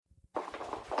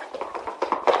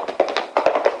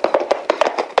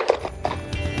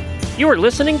You are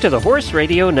listening to the Horse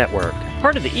Radio Network,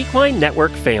 part of the Equine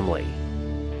Network family.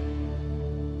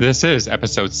 This is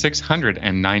episode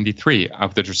 693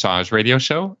 of the Dressage Radio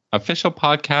Show, official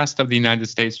podcast of the United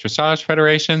States Dressage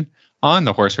Federation on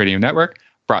the Horse Radio Network,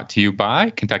 brought to you by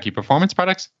Kentucky Performance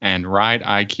Products and Ride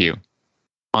IQ.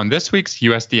 On this week's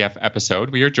USDF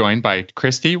episode, we are joined by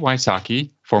Kristi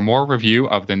Wysocki for more review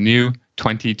of the new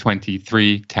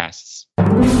 2023 tests.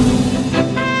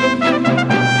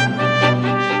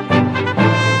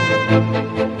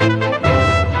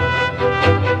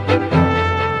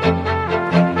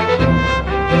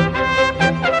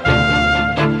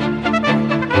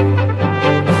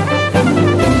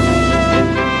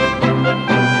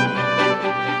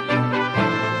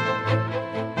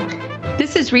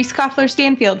 This is Reese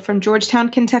Koffler-Stanfield from Georgetown,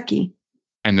 Kentucky.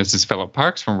 And this is Philip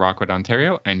Parks from Rockwood,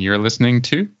 Ontario, and you're listening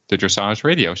to the Dressage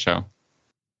Radio Show.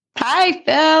 Hi,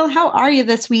 Phil. How are you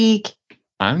this week?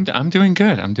 I'm doing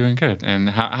good. And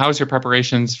how's your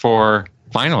preparations for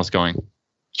finals going?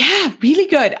 Yeah, really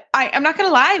good. I'm not going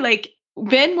to lie,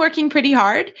 been working pretty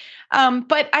hard.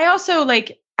 But I also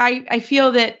I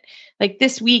feel that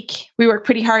this week we worked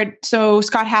pretty hard. So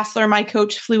Scott Hassler, my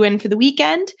coach, flew in for the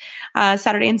weekend,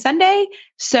 Saturday and Sunday.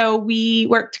 So we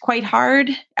worked quite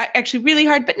hard, actually really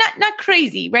hard, but not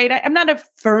crazy, right? I'm not a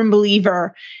firm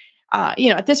believer.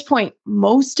 At this point,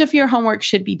 most of your homework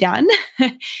should be done.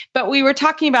 But we were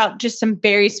talking about just some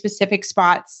very specific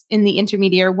spots in the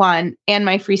intermediate one and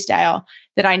my freestyle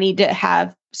that I need to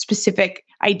have specific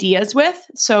ideas with.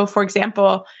 So, for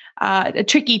example, a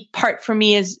tricky part for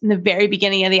me is in the very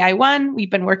beginning of the I-1.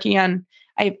 We've been working on,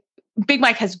 Big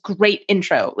Mike has great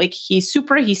intro. He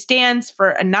stands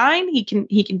for a 9.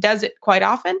 He does it quite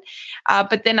often.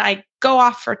 But then I go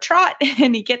off for trot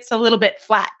and he gets a little bit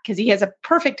flat because he has a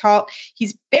perfect halt.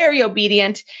 He's very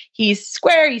obedient. He's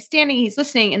square. He's standing. He's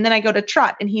listening. And then I go to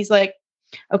trot and he's like,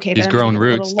 okay. He's grown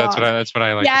roots. That's what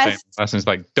I like to say. Lessons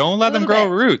don't let them grow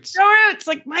roots. Grow roots.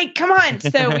 Mike, come on.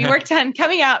 So we worked on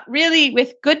coming out really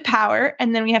with good power.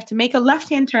 And then we have to make a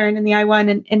left-hand turn in the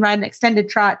I-1 and ride an extended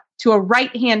trot to a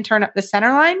right-hand turn up the center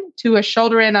line to a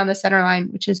shoulder in on the center line,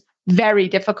 which is very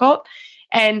difficult.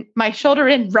 And my shoulder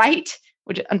in right,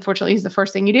 which unfortunately is the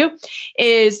first thing you do,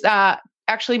 is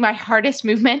actually my hardest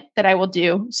movement that I will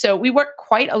do. So we work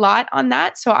quite a lot on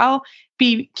that. So I'll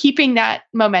be keeping that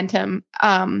momentum.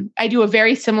 I do a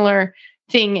very similar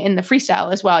thing in the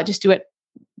freestyle as well. I just do it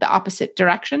the opposite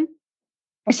direction.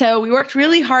 So we worked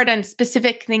really hard on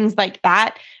specific things like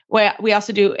that. Where we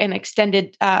also do an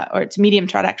extended, or it's medium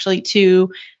trot actually,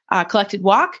 to collected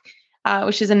walk,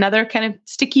 which is another kind of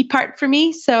sticky part for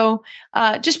me. So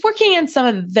just working on some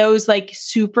of those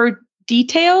super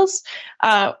details,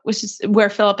 which is where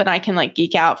Philip and I can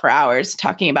geek out for hours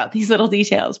talking about these little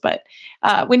details. But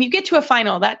when you get to a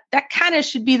final, that kind of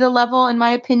should be the level, in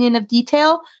my opinion, of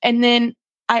detail. And then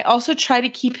I also try to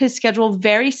keep his schedule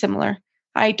very similar.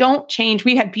 I don't change.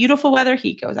 We had beautiful weather.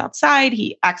 He goes outside.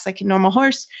 He acts like a normal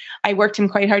horse. I worked him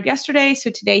quite hard yesterday. So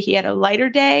today he had a lighter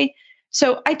day.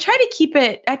 So I try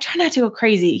not to go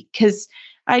crazy because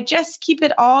I just keep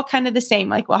it all kind of the same.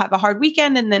 We'll have a hard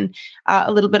weekend and then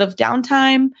a little bit of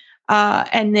downtime.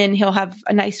 And then he'll have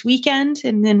a nice weekend.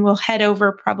 And then we'll head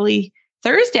over probably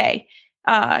Thursday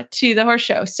to the horse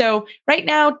show. So right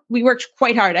now we worked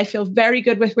quite hard. I feel very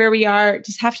good with where we are.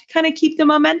 Just have to kind of keep the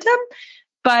momentum.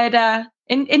 But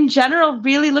in general,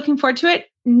 really looking forward to it.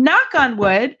 Knock on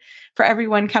wood for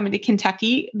everyone coming to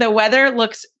Kentucky. The weather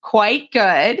looks quite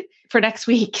good for next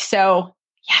week. So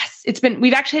yes,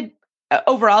 we've actually had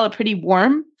overall a pretty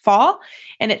warm fall,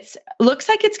 and it looks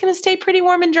like it's going to stay pretty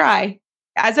warm and dry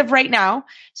as of right now.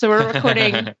 So we're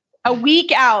recording a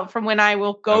week out from when I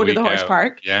will go to the horse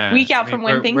park. Yeah. Week out from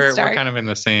when things start. We're kind of in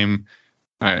the same.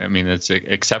 It's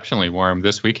exceptionally warm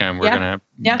this weekend. We're going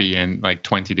to be in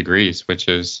 20 degrees, which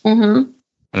is,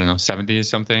 I don't know, 70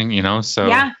 something, So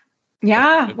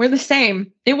yeah, we're the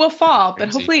same. It will fall,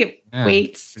 but hopefully it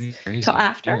waits till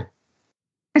after.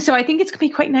 Yeah. So I think it's going to be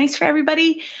quite nice for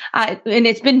everybody. And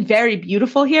it's been very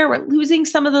beautiful here. We're losing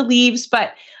some of the leaves,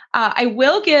 but I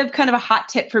will give kind of a hot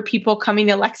tip for people coming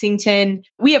to Lexington.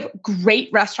 We have great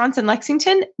restaurants in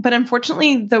Lexington, but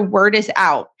unfortunately the word is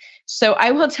out. So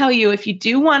I will tell you, if you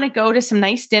do want to go to some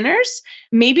nice dinners,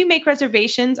 maybe make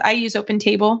reservations. I use Open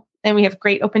Table, and we have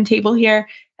great Open Table here.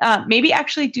 Maybe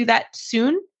actually do that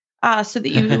soon so that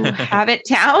you have it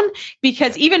down.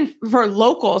 Because even for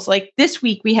locals, this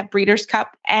week, we have Breeders'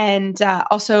 Cup and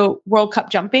also World Cup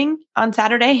jumping on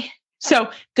Saturday.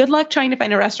 So good luck trying to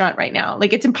find a restaurant right now.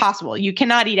 It's impossible. You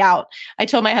cannot eat out. I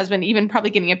told my husband, even probably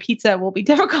getting a pizza will be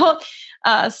difficult.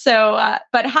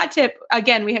 But hot tip,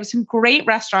 again, we have some great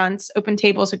restaurants. Open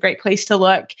Table is a great place to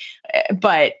look,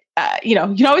 but you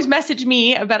can always message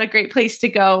me about a great place to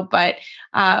go, but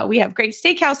we have great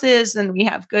steakhouses and we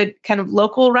have good kind of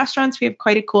local restaurants. We have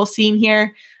quite a cool scene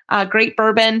here, great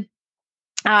bourbon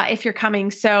if you're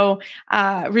coming. So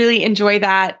really enjoy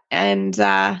that. And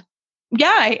I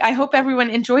hope everyone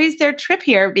enjoys their trip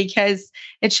here because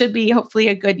it should be hopefully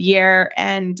a good year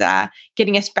and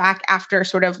getting us back after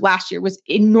sort of last year was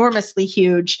enormously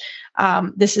huge.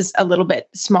 This is a little bit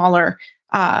smaller.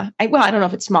 I don't know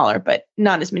if it's smaller, but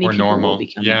not as many more people normal. will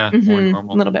be coming. Yeah, more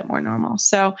normal. A little bit more normal.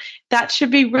 So that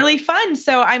should be really fun.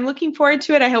 So I'm looking forward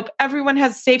to it. I hope everyone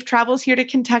has safe travels here to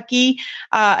Kentucky.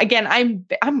 Again, I'm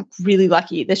really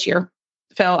lucky this year,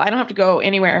 Phil. I don't have to go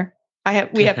anywhere.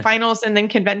 We have finals and then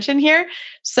convention here.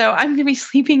 So I'm going to be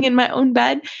sleeping in my own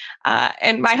bed.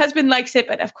 And my husband likes it,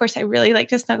 but of course I really like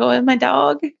to snuggle with my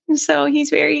dog. So he's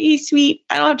sweet.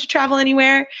 I don't have to travel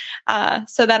anywhere.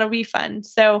 So that'll be fun.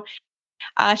 So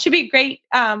should be a great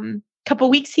couple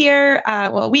weeks here.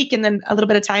 A week and then a little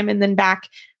bit of time and then back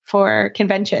for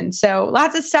convention. So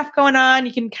lots of stuff going on.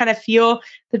 You can kind of feel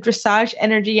the dressage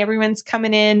energy. Everyone's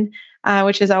coming in.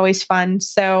 Which is always fun.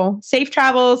 So safe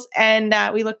travels. And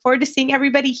we look forward to seeing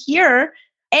everybody here.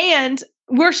 And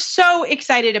we're so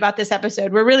excited about this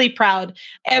episode. We're really proud.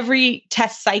 Every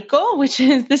test cycle, which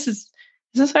is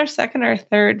this our second or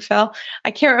third, Phil?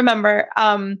 I can't remember.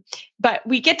 But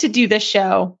we get to do this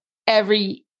show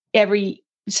every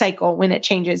cycle when it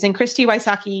changes. And Kristi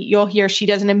Wysocki, you'll hear she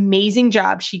does an amazing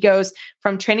job. She goes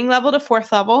from training level to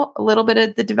fourth level, a little bit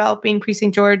of the developing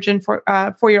pre-St. George and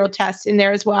 4-year-old test in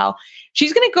there as well.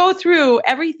 She's going to go through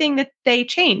everything that they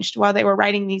changed while they were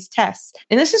writing these tests.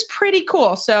 And this is pretty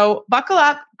cool. So buckle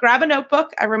up, grab a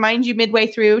notebook. I remind you midway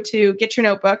through to get your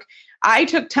notebook. I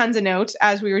took tons of notes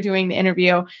as we were doing the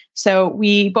interview. So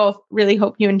we both really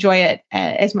hope you enjoy it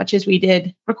as much as we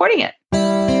did recording it.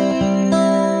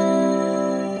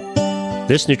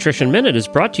 This Nutrition Minute is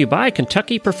brought to you by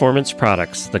Kentucky Performance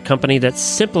Products, the company that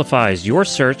simplifies your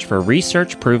search for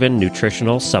research-proven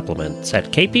nutritional supplements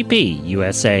at kppusa.com.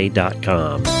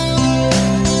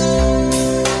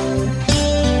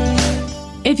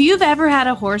 If you've ever had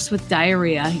a horse with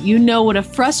diarrhea, you know what a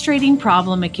frustrating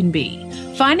problem it can be.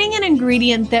 Finding an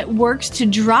ingredient that works to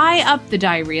dry up the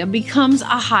diarrhea becomes a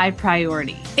high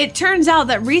priority. It turns out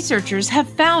that researchers have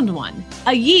found one,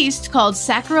 a yeast called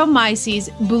Saccharomyces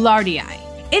boulardii.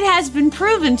 It has been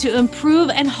proven to improve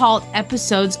and halt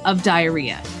episodes of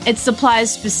diarrhea. It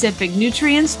supplies specific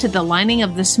nutrients to the lining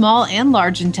of the small and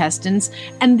large intestines,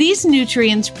 and these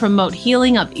nutrients promote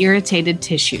healing of irritated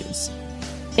tissues.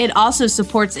 It also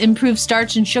supports improved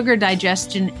starch and sugar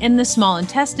digestion in the small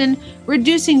intestine,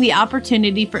 reducing the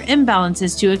opportunity for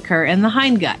imbalances to occur in the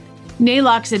hindgut.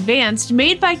 Nalox Advanced,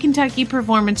 made by Kentucky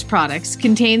Performance Products,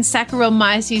 contains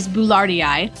Saccharomyces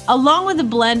boulardii, along with a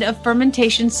blend of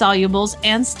fermentation solubles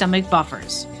and stomach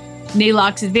buffers.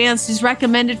 Nalox Advanced is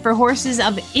recommended for horses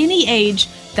of any age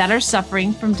that are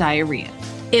suffering from diarrhea.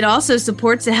 It also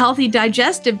supports a healthy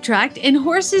digestive tract in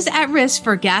horses at risk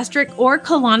for gastric or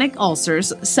colonic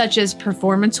ulcers, such as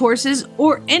performance horses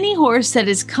or any horse that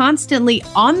is constantly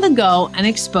on the go and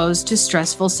exposed to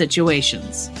stressful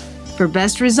situations. For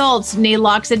best results,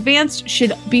 Nalox Advanced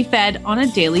should be fed on a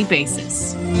daily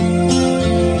basis.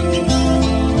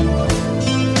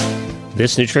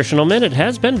 This Nutritional Minute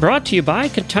has been brought to you by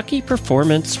Kentucky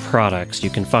Performance Products. You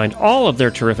can find all of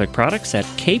their terrific products at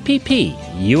kppusa.com.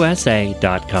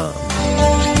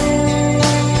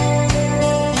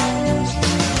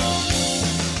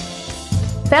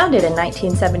 Founded in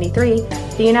 1973,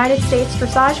 the United States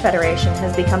Dressage Federation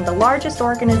has become the largest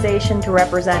organization to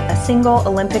represent a single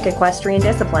Olympic equestrian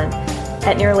discipline.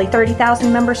 At nearly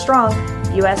 30,000 members strong,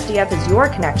 USDF is your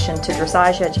connection to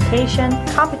dressage education,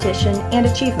 competition, and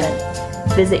achievement.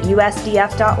 Visit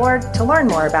usdf.org to learn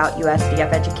more about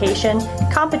USDF education,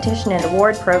 competition and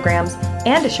award programs,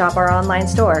 and to shop our online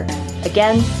store.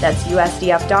 Again, that's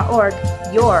usdf.org,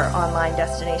 your online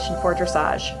destination for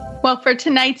dressage. Well, for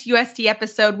tonight's USD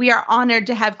episode, we are honored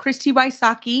to have Kristi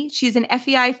Wysocki. She's an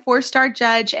FEI 4-star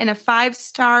judge and a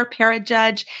 5-star para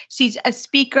judge. She's a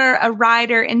speaker, a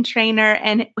rider, and trainer,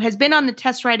 and has been on the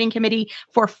test writing committee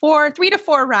for 3 to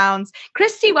 4 rounds.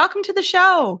 Kristi, welcome to the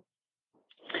show.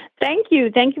 Thank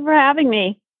you. Thank you for having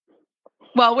me.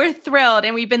 Well, we're thrilled,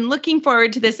 and we've been looking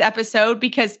forward to this episode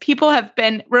because people have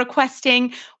been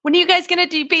requesting, when are you guys going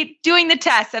to be doing the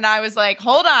test? And I was like,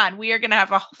 hold on, we are going to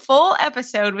have a full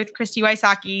episode with Kristi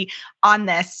Wysocki on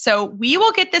this. So we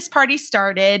will get this party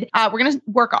started. We're going to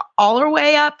work all our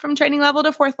way up from training level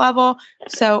to 4th level.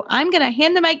 So I'm going to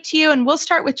hand the mic to you, and we'll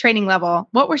start with training level.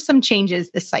 What were some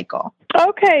changes this cycle?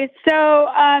 Okay, so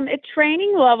at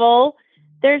training level,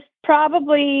 there's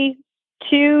probably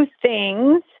 2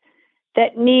 things.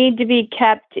 that need to be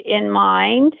kept in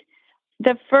mind.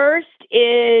 The first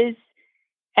is,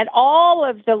 at all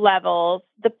of the levels,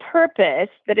 the purpose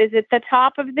that is at the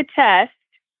top of the test,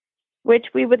 which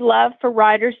we would love for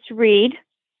riders to read,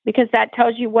 because that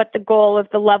tells you what the goal of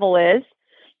the level is.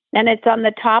 And it's on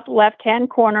the top left-hand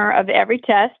corner of every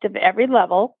test of every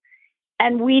level.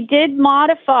 And we did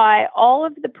modify all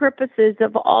of the purposes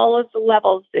of all of the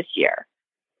levels this year.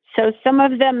 So some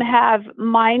of them have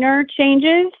minor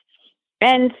changes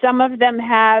and some of them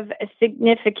have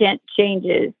significant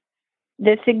changes.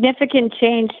 The significant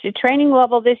change to training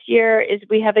level this year is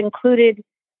we have included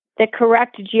the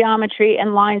correct geometry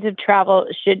and lines of travel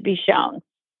should be shown.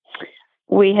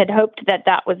 We had hoped that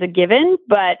that was a given,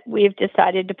 but we've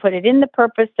decided to put it in the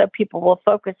purpose so people will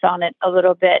focus on it a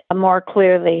little bit more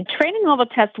clearly. Training level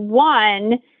test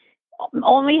 1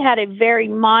 only had a very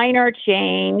minor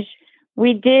change.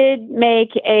 We did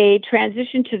make a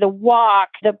transition to the walk.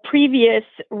 The previous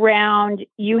round,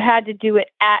 you had to do it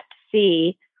at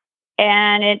sea.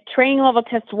 And at training level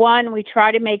test 1, we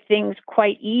try to make things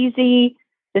quite easy.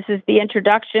 This is the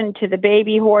introduction to the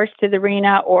baby horse to the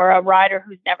arena or a rider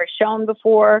who's never shown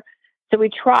before. So we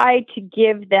try to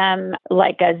give them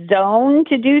like a zone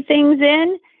to do things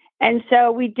in. And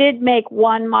so we did make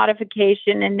one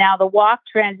modification, and now the walk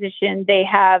transition, they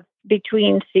have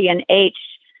between C and H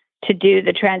to do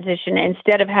the transition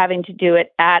instead of having to do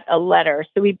it at a letter.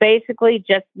 So we basically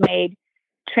just made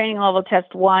training level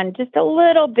test 1 just a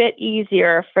little bit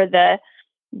easier for the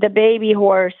baby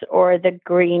horse or the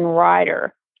green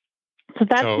rider. So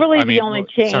that's the only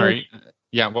change. Sorry.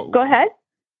 Yeah. Go ahead.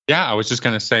 Yeah, I was just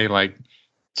going to say, like,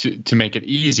 to make it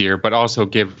easier, but also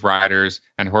give riders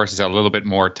and horses a little bit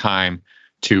more time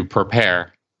to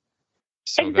prepare.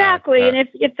 So exactly. And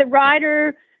if the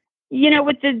rider,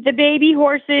 with the baby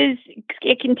horses,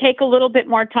 it can take a little bit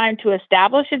more time to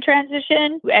establish a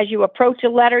transition. As you approach a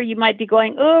letter, you might be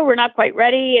going, oh, we're not quite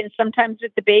ready. And sometimes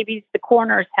with the babies, the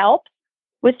corners help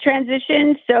with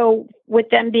transition. So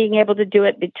with them being able to do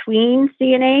it between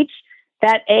C and H,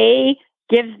 that A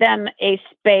gives them a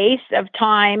space of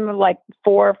time, like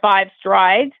 4 or 5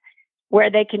 strides, where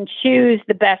they can choose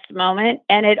the best moment.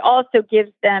 And it also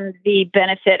gives them the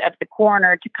benefit of the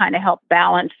corner to kind of help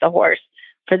balance the horse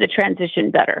for the transition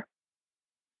better.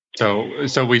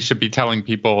 So we should be telling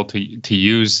people to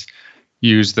use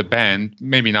the bend,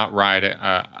 maybe not ride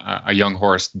a young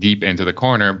horse deep into the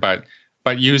corner, but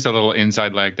use a little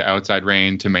inside leg to outside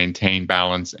rein to maintain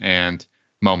balance and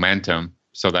momentum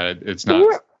so that it's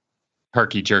not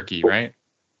herky-jerky, right?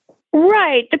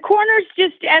 Right. The corners,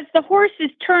 just as the horse is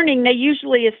turning, they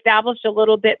usually establish a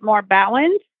little bit more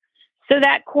balance. So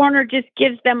that corner just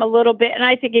gives them a little bit, and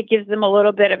I think it gives them a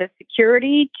little bit of a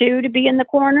security, too, to be in the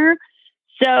corner.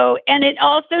 So, and it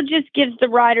also just gives the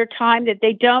rider time that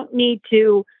they don't need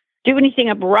to do anything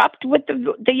abrupt with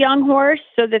the young horse,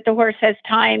 so that the horse has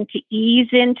time to ease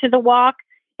into the walk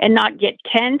and not get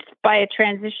tense by a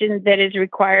transition that is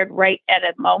required right at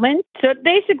a moment. So it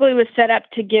basically was set up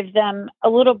to give them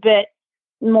a little bit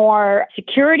more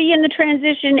security in the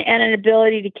transition and an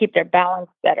ability to keep their balance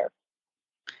better.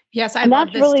 Yes, and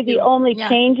that's really the only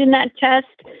change in that test.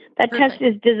 That test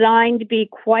is designed to be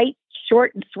quite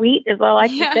short and sweet, as I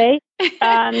like to say,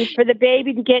 for the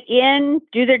baby to get in,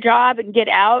 do their job, and get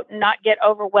out, and not get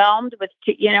overwhelmed with,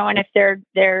 and if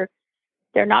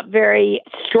they're not very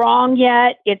strong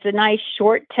yet, it's a nice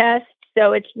short test.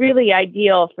 So it's really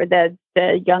ideal for the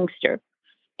youngster.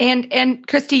 And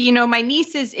Kristi, my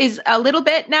niece is a little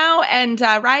bit now and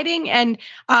riding, and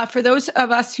for those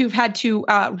of us who've had to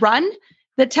run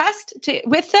the test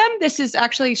with them, this is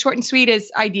actually short and sweet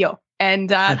is ideal. And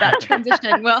that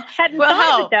transition will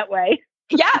help. It that way.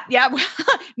 Yeah.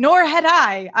 Nor had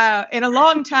I in a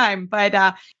long time, but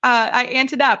I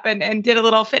anted up and did a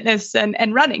little fitness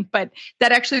and running. But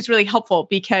that actually is really helpful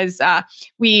because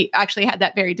we actually had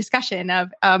that very discussion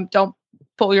of don't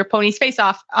pull your pony's face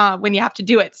off when you have to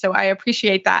do it. So I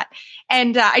appreciate that.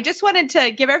 And I just wanted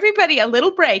to give everybody a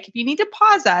little break. If you need to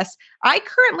pause us, I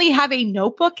currently have a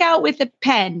notebook out with a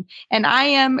pen, and I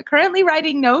am currently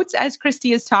writing notes as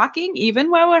Kristi is talking,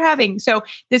 even while we're having. So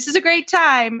this is a great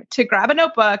time to grab a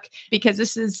notebook because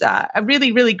this is a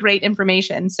really, really great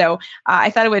information. So I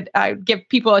thought it would give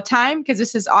people a time because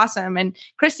this is awesome. And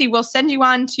Kristi, we'll send you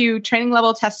on to training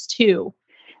level test 2.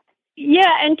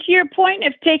 Yeah, and to your point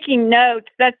of taking notes,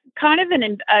 that's kind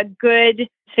of a good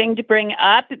thing to bring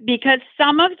up because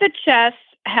some of the tests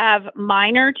have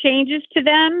minor changes to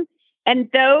them, and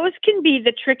those can be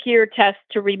the trickier tests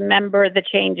to remember the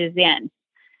changes in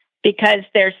because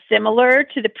they're similar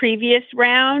to the previous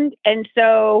round. And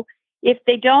so If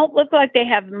they don't look like they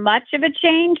have much of a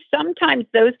change, sometimes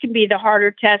those can be the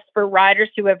harder tests for riders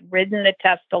who have ridden the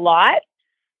test a lot.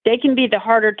 They can be the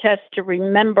harder tests to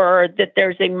remember that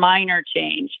there's a minor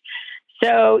change.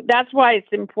 So that's why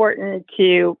it's important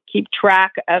to keep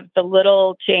track of the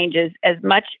little changes as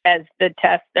much as the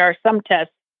tests. There are some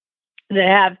tests that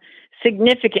have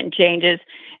significant changes,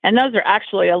 and those are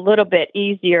actually a little bit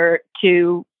easier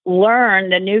to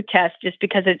learn the new test just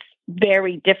because it's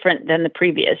very different than the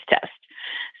previous test.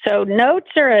 So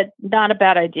notes are not a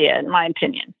bad idea, in my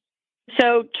opinion.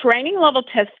 So training level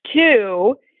test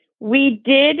 2, we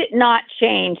did not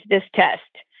change this test.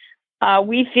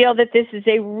 We feel that this is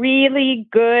a really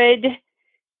good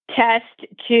test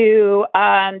to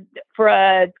for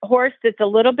a horse that's a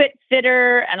little bit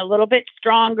fitter and a little bit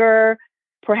stronger,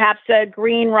 perhaps a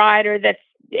green rider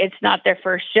it's not their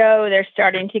first show. They're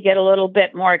starting to get a little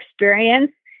bit more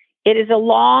experience. It is a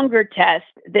longer test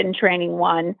than training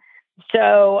 1.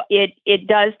 So it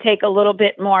does take a little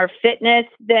bit more fitness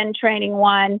than training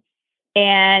 1,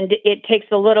 and it takes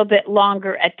a little bit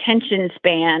longer attention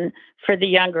span for the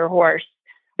younger horse.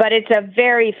 But it's a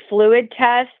very fluid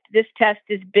test. This test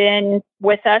has been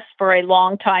with us for a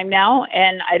long time now,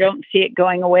 and I don't see it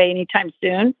going away anytime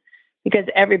soon because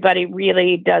everybody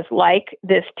really does like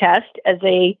this test as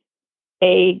a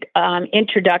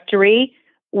introductory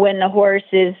when the horse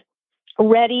is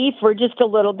ready for just a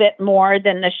little bit more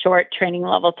than the short training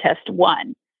level test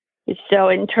 1. So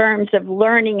in terms of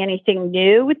learning anything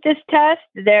new with this test,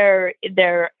 there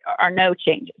are no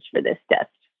changes for this test.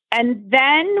 And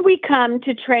then we come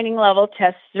to training level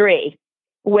test 3,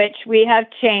 which we have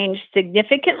changed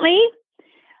significantly.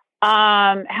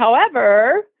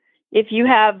 However, if you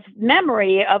have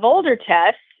memory of older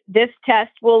tests, this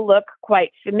test will look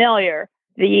quite familiar.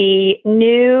 The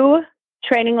new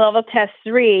training level test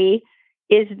 3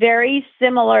 is very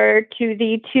similar to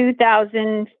the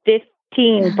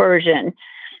 2015 version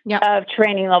of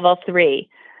training level 3.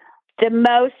 The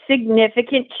most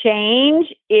significant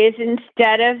change is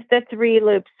instead of the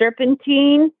 3-loop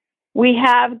serpentine, we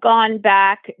have gone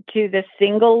back to the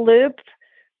single loop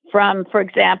from, for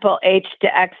example, H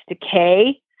to X to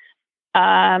K.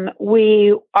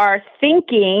 We are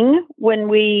thinking when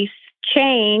we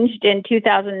changed in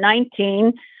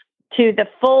 2019 to the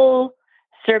full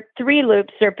 3-loop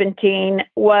serpentine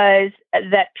was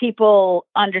that people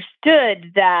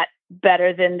understood that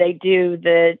better than they do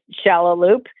the shallow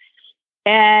loop.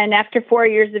 And after 4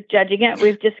 years of judging it,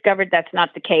 we've discovered that's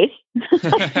not the case.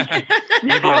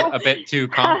 Maybe a bit too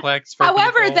complex for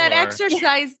However, people, that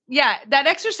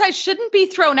exercise shouldn't be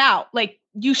thrown out. Like,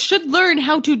 you should learn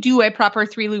how to do a proper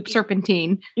 3-loop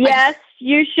serpentine. Yes,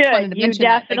 you should. You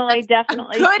definitely good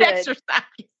should. Exercise.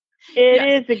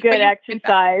 It is a good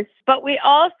exercise. But we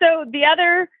also, the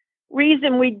other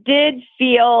reason we did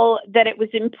feel that it was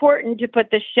important to put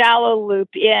the shallow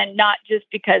loop in, not just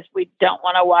because we don't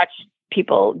want to watch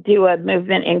people do a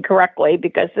movement incorrectly,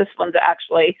 because this one's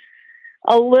actually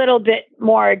a little bit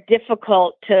more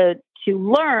difficult to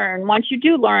learn. Once you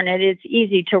do learn it, it's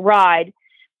easy to ride.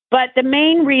 But the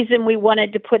main reason we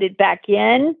wanted to put it back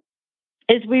in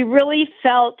is we really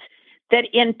felt that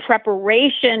in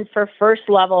preparation for first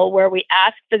level, where we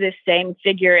asked for the same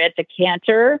figure at the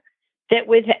canter, that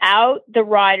without the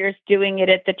riders doing it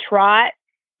at the trot,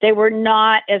 they were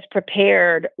not as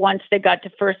prepared once they got to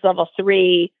first level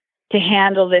 3 to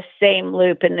handle this same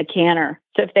loop in the canter.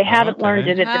 So if they haven't learned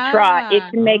it at the trot, it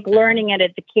can make learning it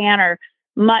at the canter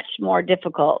much more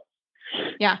difficult.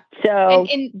 Yeah. So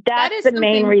that's the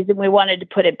main reason we wanted to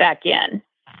put it back in.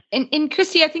 And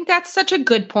Kristi, I think that's such a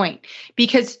good point,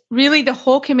 because really the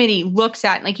whole committee looks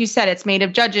at, like you said, it's made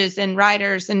of judges and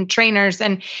riders and trainers,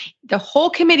 and the whole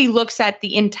committee looks at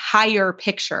the entire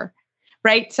picture,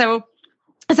 right? So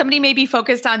somebody may be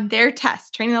focused on their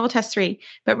test, training level test 3,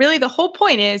 but really the whole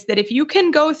point is that if you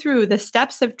can go through the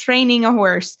steps of training a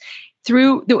horse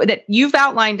through that you've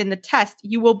outlined in the test,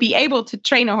 you will be able to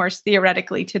train a horse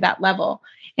theoretically to that level.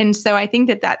 And so I think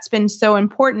that that's been so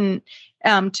important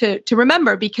to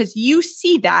remember, because you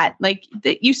see that, like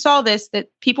that you saw this, that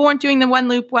people weren't doing the 1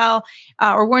 loop well,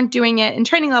 or weren't doing it in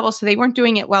training level, so they weren't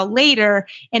doing it well later.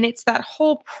 And it's that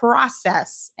whole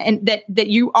process, and that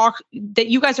you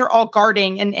guys are all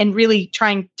guarding and really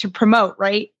trying to promote,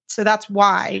 right? So that's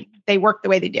why they work the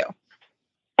way they do.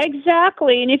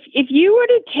 Exactly. And if you were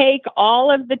to take all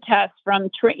of the tests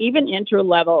from even inter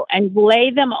level and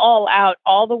lay them all out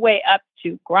all the way up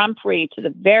to Grand Prix to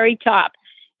the very top,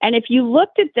 and if you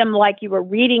looked at them like you were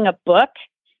reading a book,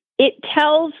 it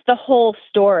tells the whole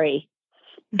story.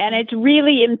 Mm-hmm. And it's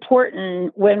really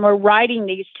important when we're writing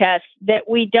these tests that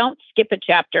we don't skip a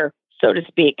chapter, so to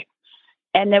speak.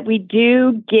 and that we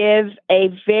do give a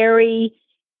very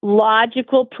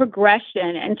logical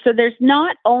progression. And so there's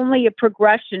not only a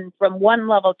progression from one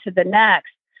level to the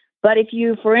next, but if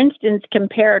you, for instance,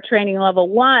 compare training level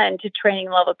 1 to training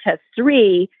level test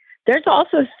 3, there's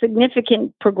also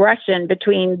significant progression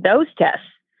between those tests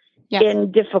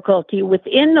in difficulty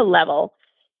within the level.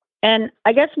 And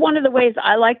I guess one of the ways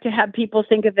I like to have people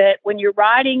think of it, when you're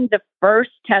riding the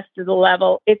first test of the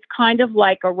level, it's kind of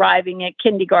like arriving at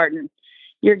kindergarten.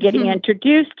 You're getting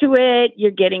introduced to it,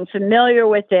 you're getting familiar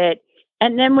with it.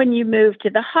 And then when you move to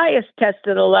the highest test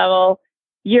of the level,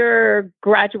 you're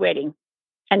graduating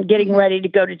and getting ready to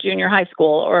go to junior high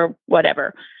school or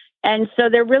whatever. And so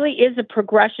there really is a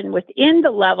progression within the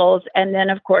levels. And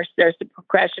then, of course, there's the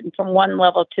progression from one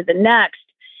level to the next.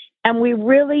 And we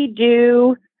really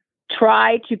do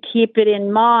try to keep it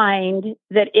in mind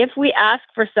that if we ask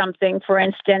for something, for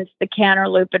instance, the canter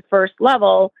loop at first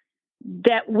level,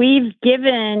 that we've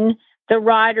given the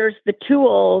riders the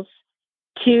tools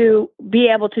to be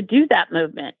able to do that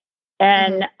movement.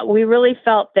 And we really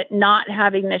felt that not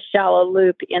having this shallow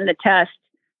loop in the test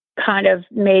kind of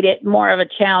made it more of a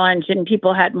challenge, and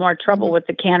people had more trouble with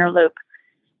the canter loop.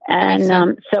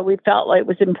 And so we felt like it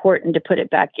was important to put it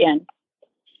back in.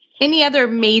 Any other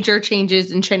major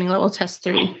changes in training level test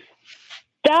 3?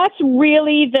 That's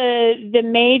really the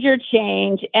major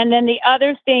change. And then the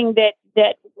other thing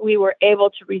that we were able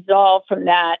to resolve from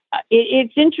that,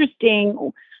 it's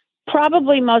interesting.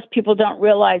 Probably most people don't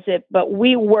realize it, but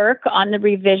we work on the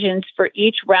revisions for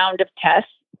each round of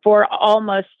tests for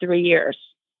almost 3 years.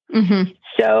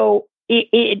 So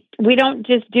we don't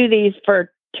just do these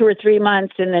for 2 or 3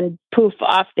 months and then poof,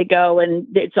 off they go, and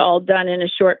it's all done in a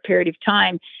short period of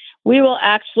time. We will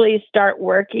actually start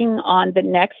working on the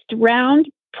next round,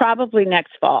 probably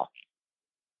next fall.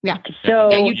 Yeah. So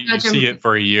you see it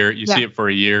for a year. You see it for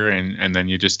a year, and then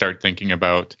you just start thinking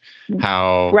about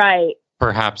how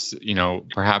perhaps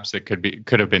it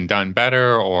could have been done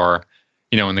better, or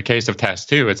in the case of test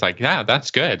 2, it's like, yeah,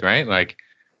 that's good, right? Like,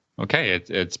 okay,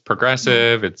 it's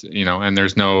progressive. It's and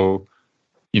there's no,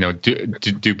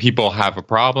 do people have a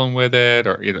problem with it,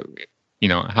 or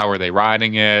how are they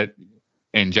riding it?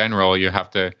 In general, you have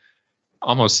to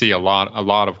almost see a lot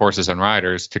of horses and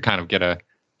riders to kind of get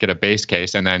a base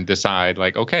case, and then decide,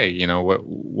 like, okay,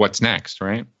 what's next,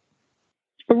 right?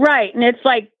 Right. And it's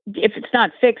like, if it's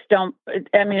not fixed,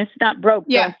 it's not broke,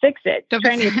 don't fix it.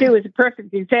 Training 2 is a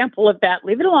perfect example of that.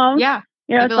 Leave it alone. Yeah.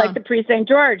 It's like the Prix St.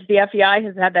 George. The FEI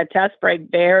has had that test for a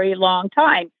very long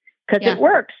time because it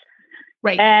works.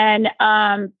 Right. And,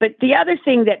 but the other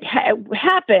thing that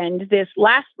happened this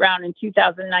last round in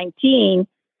 2019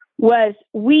 was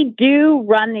we do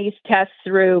run these tests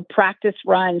through practice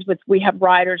runs we have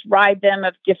riders ride them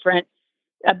of different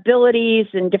abilities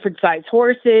and different size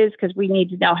horses, because we need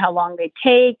to know how long they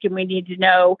take, and we need to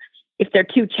know if they're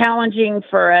too challenging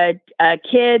for a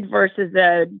kid versus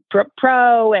a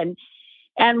pro. And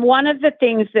one of the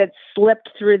things that slipped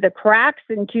through the cracks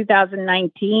in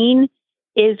 2019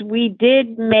 is we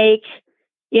did make,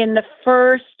 in the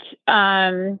first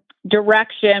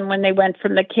direction, when they went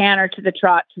from the canter to the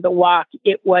trot to the walk,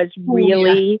 it was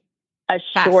really a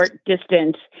short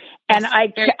distance. And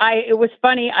it was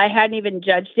funny. I hadn't even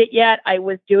judged it yet. I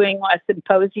was doing a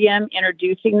symposium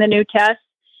introducing the new test,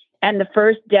 and the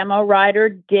first demo rider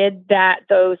did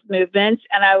those movements.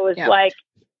 And I was like,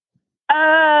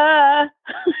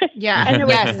 yeah. And there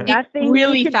was nothing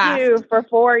really you could do for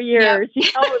 4 years.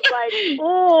 It was like,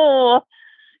 oh,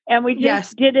 and we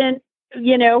just didn't,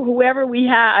 whoever we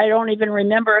had, I don't even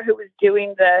remember who was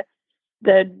doing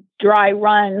the dry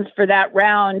runs for that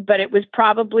round, but it was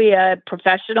probably a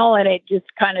professional, and it just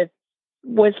kind of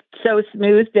was so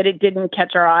smooth that it didn't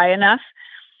catch our eye enough.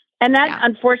 And that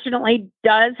unfortunately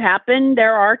does happen.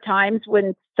 There are times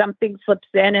when something slips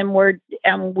in and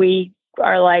we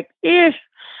are like,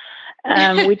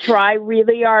 we try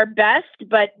really our best,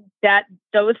 but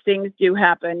those things do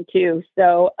happen too.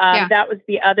 So that was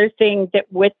the other thing, that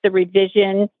with the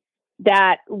revision,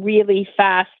 that really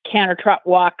fast canter trot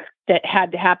walk that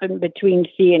had to happen between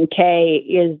C and K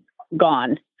is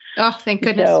gone. Oh, thank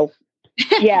goodness. So,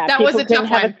 that was a tough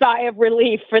one. Have a sigh of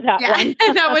relief for that one.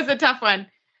 That was a tough one.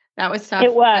 That was tough.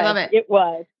 It was. I love it. It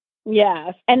was.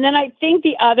 Yes. And then I think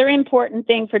the other important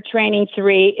thing for training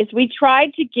 3 is we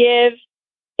tried to give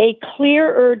a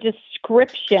clearer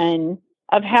description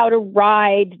of how to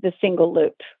ride the single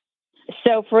loop.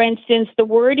 So, for instance, the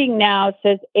wording now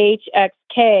says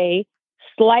HXK,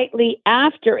 slightly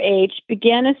after H,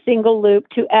 begin a single loop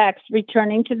to X,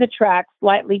 returning to the track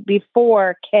slightly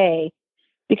before K.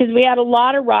 Because we had a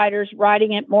lot of riders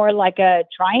riding it more like a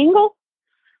triangle,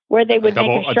 where they would make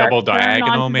a double sharp turn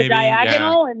diagonal, onto maybe? the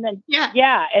diagonal, and then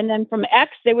and then from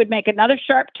X they would make another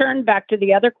sharp turn back to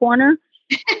the other corner.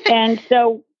 And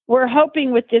so we're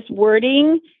hoping with this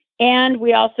wording, and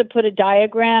we also put a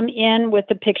diagram in with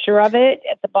a picture of it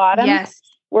at the bottom. Yes,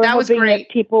 we're that was hoping great.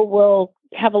 that people will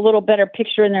have a little better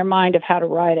picture in their mind of how to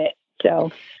write it.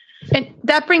 So, and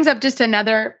that brings up just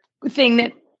another thing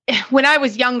that when I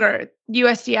was younger,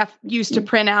 USDF used to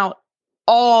print out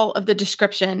all of the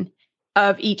description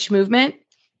of each movement.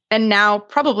 And now,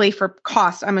 probably for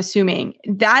cost, I'm assuming,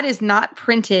 that is not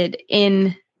printed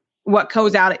in what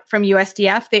goes out from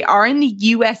USDF. They are in the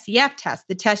USEF test,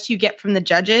 the test you get from the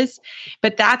judges.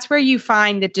 But that's where you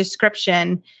find the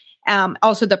description,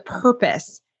 also the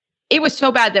purpose. It was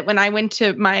so bad that when I went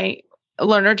to my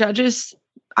learner judges,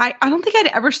 I don't think I'd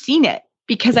ever seen it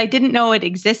because I didn't know it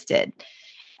existed.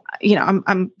 You know,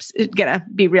 I'm gonna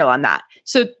be real on that.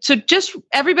 So just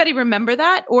everybody remember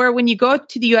that. Or when you go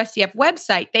to the USDF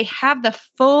website, they have the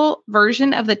full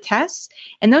version of the tests,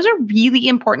 and those are really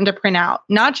important to print out.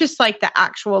 Not just like the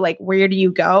actual like where do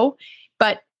you go,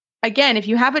 but again, if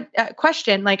you have a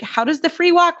question like how does the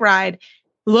free walk ride,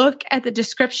 look at the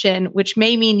description, which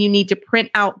may mean you need to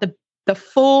print out the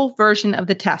full version of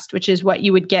the test, which is what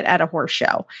you would get at a horse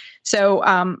show. So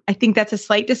I think that's a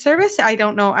slight disservice. I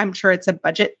don't know. I'm sure it's a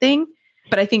budget thing,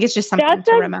 but I think it's just something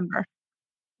to remember.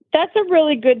 That's a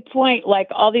really good point. Like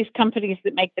all these companies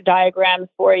that make the diagrams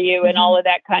for you and all of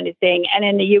that kind of thing. And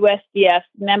in the USDF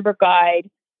member guide,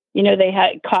 you know,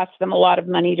 it costs them a lot of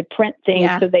money to print things.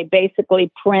 Yeah. So they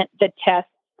basically print the test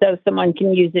so someone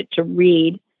can use it to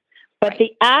read. But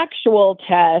the actual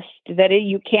test that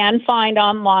you can find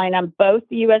online on both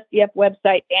the USDF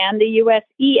website and the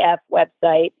USEF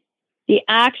website, the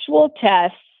actual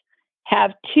tests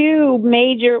have two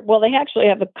major, well, they actually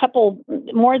have a couple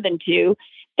more than two.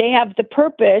 They have the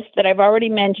purpose that I've already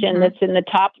mentioned that's in the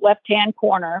top left-hand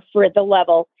corner for the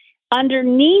level.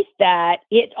 Underneath that,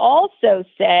 it also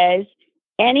says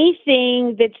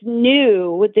anything that's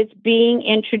new that's being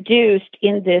introduced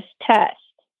in this test.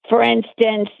 For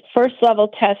instance, first level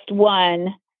test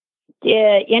 1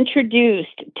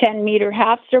 introduced 10-meter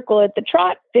half circle at the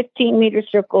trot, 15-meter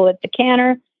circle at the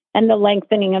canter, and the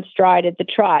lengthening of stride at the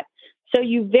trot. So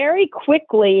you very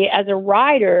quickly, as a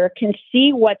rider, can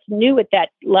see what's new at that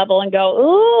level and go,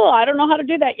 oh, I don't know how to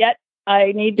do that yet.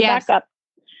 I need to back up.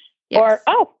 Yes. Or,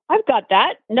 oh, I've got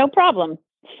that. No problem.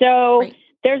 So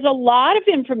there's a lot of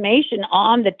information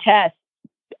on the test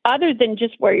other than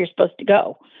just where you're supposed to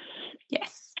go.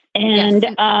 Yes. And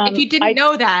if you didn't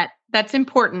know that, that's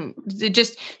important.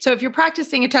 So if you're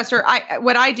practicing a test, or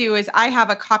what I do is I have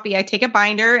a copy. I take a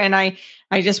binder and I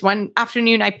just one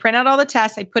afternoon I print out all the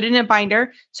tests. I put it in a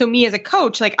binder. So me as a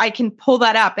coach, like I can pull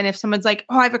that up. And if someone's like,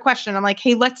 "Oh, I have a question," I'm like,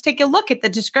 "Hey, let's take a look at the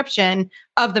description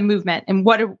of the movement and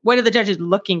what are the judges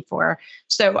looking for."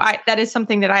 So that is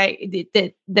something that I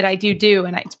do,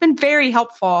 and it's been very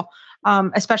helpful,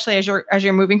 especially as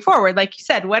you're moving forward. Like you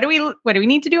said, what do we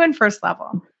need to do in first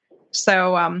level?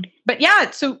 So, but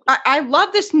yeah, so I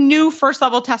love this new first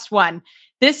level test 1.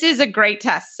 This is a great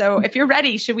test. So if you're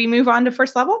ready, should we move on to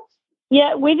first level?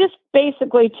 Yeah, we just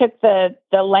basically took the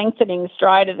lengthening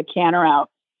stride of the canter out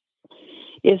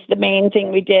is the main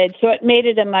thing we did. So it made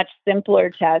it a much simpler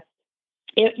test.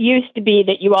 It used to be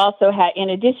that you also had, in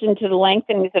addition to the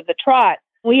lengthenings of the trot,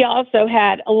 we also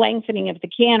had a lengthening of the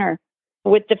canter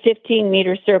with the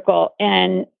 15-meter circle.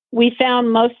 And we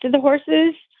found most of the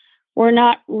horses were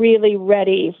not really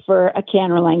ready for a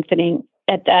canter lengthening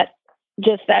at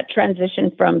that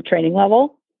transition from training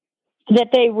level,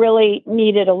 that they really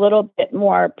needed a little bit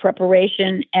more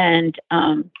preparation and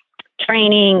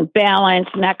training, balance,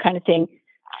 and that kind of thing.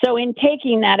 So in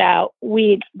taking that out,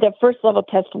 the first level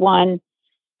test 1,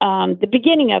 the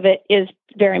beginning of it is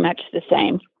very much the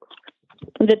same.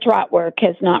 The trot work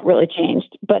has not really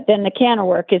changed, but then the canter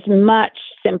work is much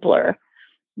simpler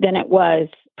than it was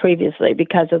previously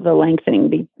because of the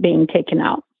lengthening being taken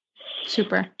out.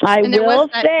 Super. I will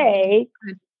say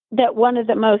that one of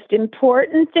the most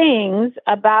important things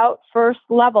about first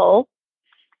level,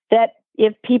 that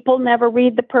if people never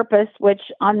read the purpose, which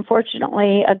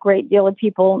unfortunately a great deal of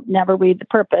people never read the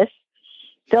purpose,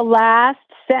 the last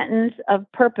sentence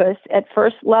of purpose at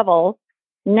first level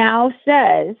now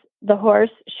says the horse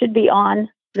should be on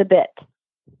the bit.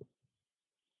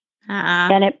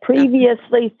 And it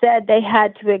previously said they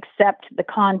had to accept the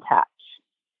contact.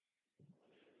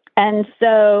 And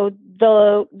so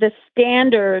the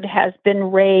standard has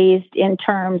been raised in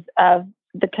terms of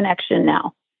the connection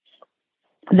now.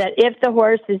 That if the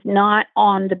horse is not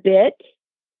on the bit,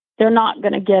 they're not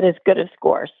going to get as good of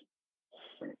scores.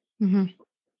 Mm-hmm.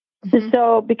 Mm-hmm.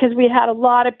 So because we had a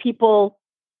lot of people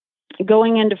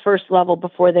going into first level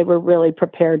before they were really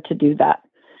prepared to do that.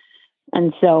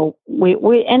 And so we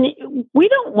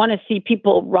don't want to see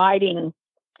people riding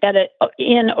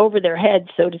in over their heads,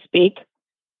 so to speak,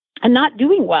 and not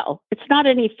doing well. It's not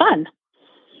any fun.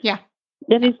 Yeah.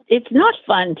 It's not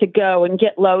fun to go and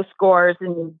get low scores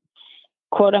and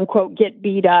quote unquote get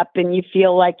beat up, and you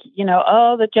feel like,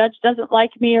 oh, the judge doesn't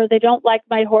like me or they don't like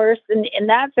my horse. And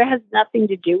that has nothing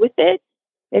to do with it.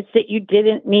 It's that you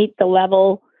didn't meet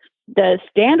the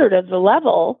standard of the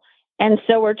level. And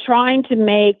so we're trying to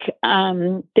make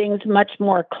things much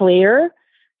more clear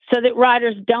so that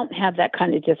riders don't have that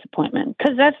kind of disappointment,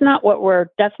 because that's not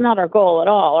our goal at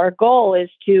all. Our goal is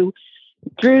to,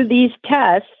 through these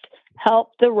tests,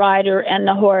 help the rider and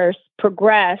the horse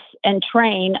progress and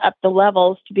train up the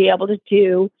levels to be able to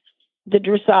do the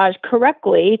dressage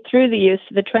correctly through the use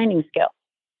of the training skill.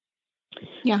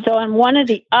 Yeah. So, and one of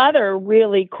the other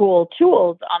really cool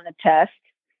tools on the test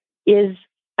is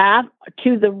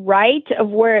to the right of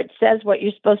where it says what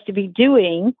you're supposed to be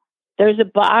doing, there's a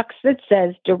box that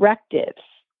says directives.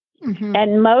 Mm-hmm.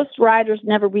 And most riders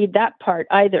never read that part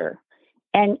either.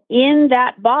 And in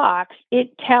that box,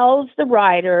 it tells the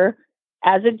rider,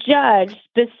 as a judge,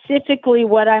 specifically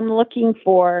what I'm looking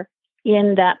for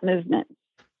in that movement.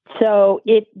 So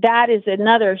that is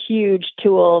another huge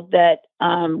tool that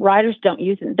riders don't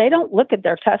use. And they don't look at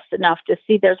their tests enough to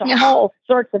see there's a whole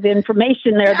sorts of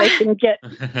information there they can get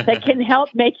that can help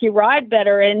make you ride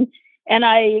better. And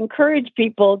I encourage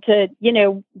people to,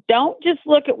 don't just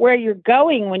look at where you're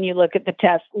going when you look at the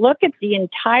test. Look at the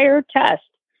entire test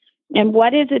and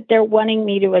what is it they're wanting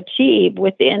me to achieve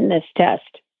within this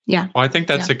test. Yeah. Well, I think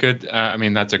that's a good,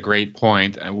 that's a great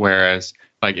point. Whereas,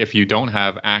 like, if you don't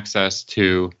have access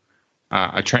to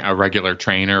a regular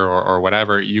trainer or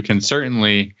whatever, you can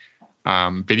certainly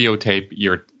videotape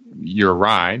your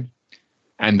ride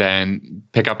and then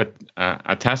pick up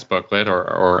a test booklet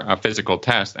or a physical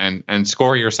test and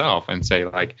score yourself and say,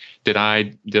 like, did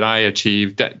I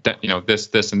achieve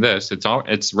this and this?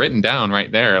 It's written down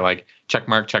right there, like check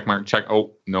mark, check.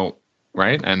 Oh no,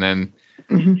 right, and then.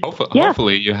 Mm-hmm.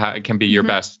 Hopefully you can be your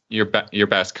best your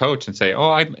best coach and say,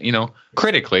 oh,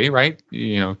 critically, right,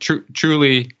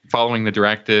 truly following the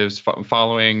directives,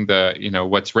 following the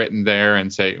what's written there,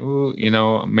 and say,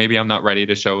 oh, maybe I'm not ready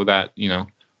to show that,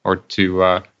 or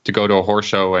to go to a horse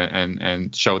show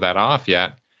and show that off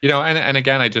yet, and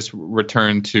again, I just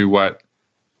return to what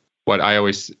I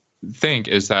always think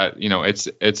is that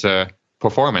it's a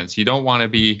performance. You don't want to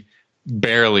be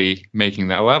barely making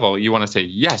that level. You want to say,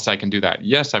 yes, I can do that.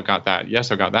 Yes, I've got that.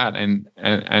 Yes, I've got that. And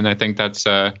I think that's,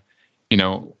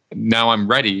 now I'm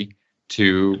ready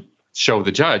to show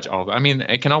the judge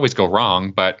it can always go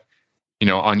wrong, but,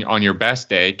 on your best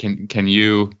day, can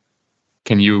you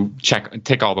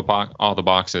tick all the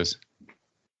boxes?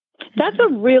 That's a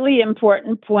really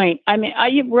important point.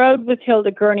 I rode with Hilda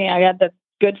Gurney. I had the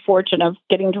good fortune of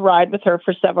getting to ride with her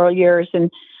for several years. And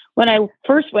when I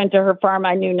first went to her farm,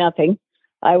 I knew nothing.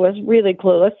 I was really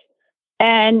clueless.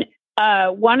 And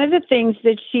one of the things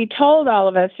that she told all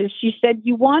of us is she said,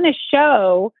 you want to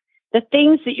show the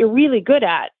things that you're really good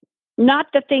at, not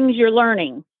the things you're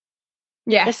learning.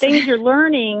 Yes. The things you're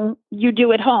learning, you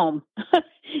do at home.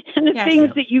 And the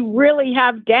things that you really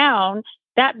have down,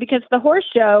 because the horse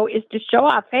show is to show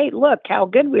off, hey, look how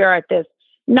good we are at this,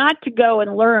 not to go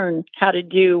and learn how to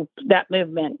do that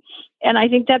movement. And I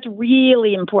think that's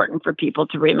really important for people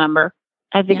to remember.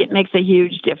 I think it makes a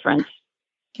huge difference.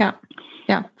 Yeah.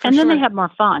 Yeah. And then they have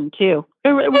more fun too.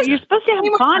 You're supposed to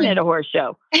have fun at a horse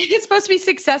show. It's supposed to be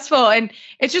successful. And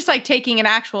it's just like taking an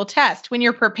actual test. When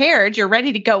you're prepared, you're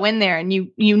ready to go in there and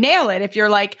you nail it. If you're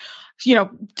like,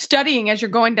 studying as you're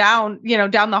going down,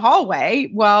 down the hallway,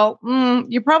 well,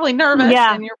 you're probably nervous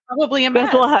and you're probably a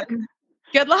mess.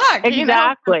 Good luck.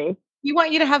 Exactly. We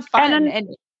want you to have fun.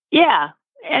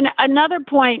 And another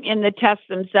point in the tests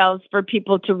themselves for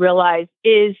people to realize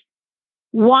is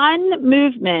one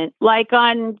movement, like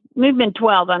on movement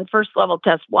 12 on first level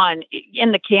test 1,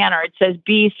 in the canter, it says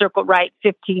B, circle right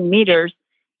 15 meters.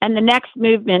 And the next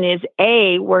movement is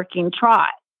A, working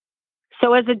trot.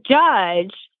 So as a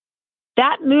judge,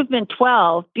 that movement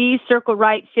 12, B, circle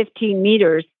right 15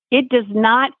 meters, it does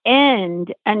not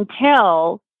end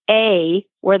until A,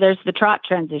 where there's the trot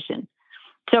transition.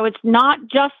 So it's not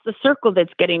just the circle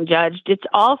that's getting judged. It's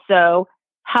also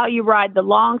how you ride the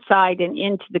long side and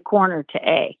into the corner to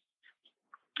A.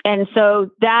 And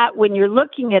so that when you're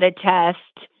looking at a test,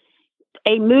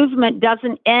 a movement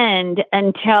doesn't end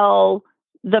until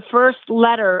the first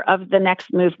letter of the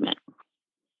next movement.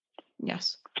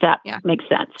 Yes. If that makes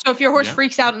sense. So if your horse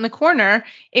freaks out in the corner,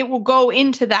 it will go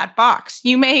into that box.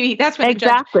 That's what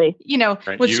exactly. the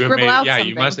judge, would scribble out something.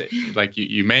 You must,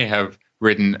 you may have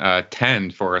ridden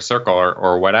 10 for a circle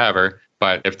or whatever,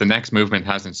 but if the next movement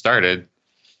hasn't started,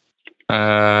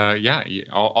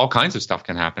 all kinds of stuff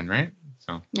can happen, right?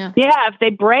 So if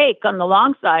they break on the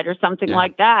long side or something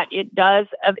like that, it does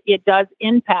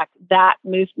impact that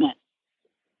movement.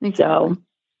 Exactly. So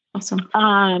awesome.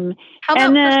 How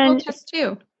about first level test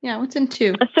 2? Yeah, what's in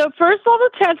 2? So first level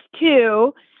test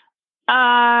 2,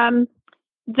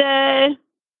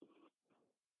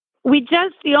 we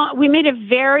made a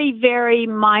very, very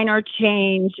minor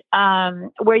change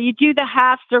where you do the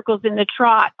half circles in the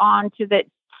trot onto the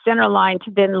center line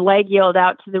to then leg yield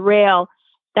out to the rail.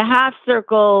 The half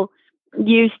circle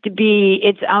used to be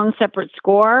its own separate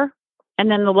score,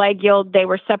 and then the leg yield, they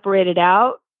were separated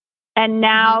out. And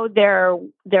now they're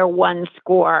one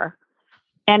score,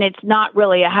 and it's not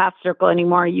really a half circle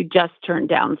anymore. You just turn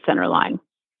down the center line.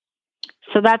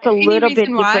 So that's a little bit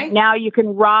different. Why? Now you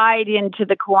can ride into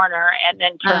the corner and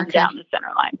then turn down the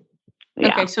center line.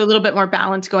 Yeah. Okay, so a little bit more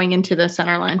balance going into the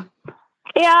center line.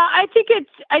 Yeah, I think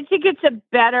it's a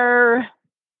better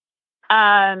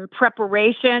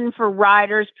preparation for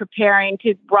riders preparing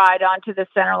to ride onto the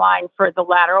center line for the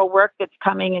lateral work that's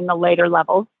coming in the later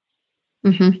levels.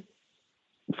 Mm-hmm.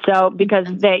 So, because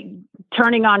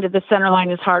turning onto the center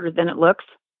line is harder than it looks.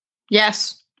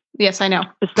 Yes, I know.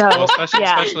 So,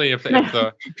 especially if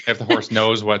the horse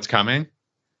knows what's coming.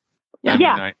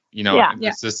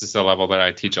 This is a level that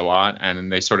I teach a lot, and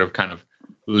they sort of kind of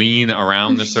lean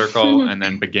around the circle and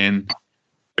then begin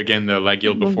the leg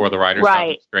yield before the rider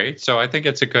stops straight. So I think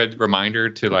it's a good reminder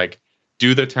to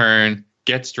do the turn,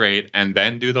 get straight, and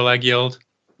then do the leg yield.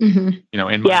 Mm-hmm.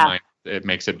 In my mind, it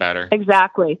makes it better.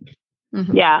 Exactly.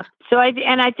 Mm-hmm. Yeah. So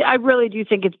I really do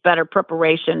think it's better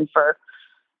preparation for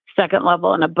second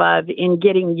level and above in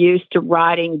getting used to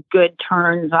riding good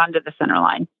turns onto the center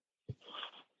line.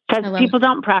 Because people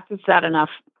don't practice that enough.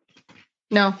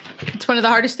 No, it's one of the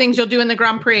hardest things you'll do in the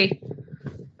Grand Prix.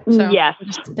 So, yes.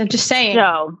 I'm just saying.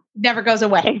 So, never goes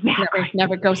away. Exactly.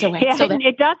 Never goes away. Yeah, so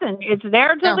it doesn't. It's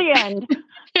there till the end.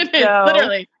 It is,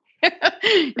 literally.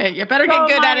 You better get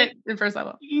good at it in first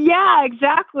level. Yeah,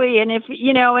 exactly. And if,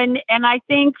 and I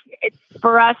think it's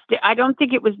for us, I don't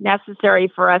think it was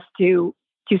necessary for us to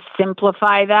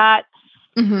simplify that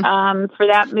for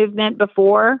that movement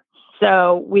before.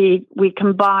 So we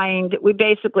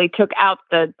basically took out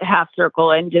the half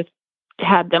circle and just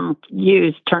had them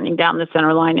use turning down the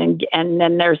center line. And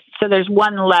then there's 2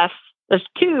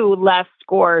 less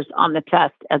scores on the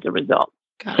test as a result.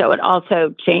 So it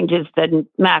also changes the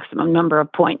maximum number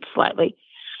of points slightly.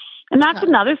 And that's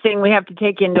another thing we have to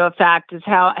take into effect is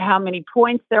how many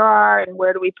points there are and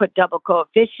where do we put double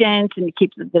coefficients and to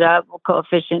keep the double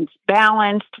coefficients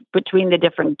balanced between the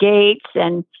different gates.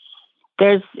 And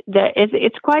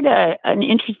it's quite an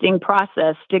interesting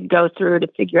process to go through to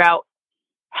figure out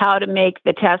how to make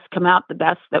the test come out the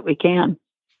best that we can.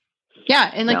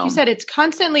 Yeah. And like you said, it's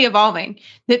constantly evolving.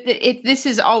 This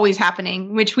is always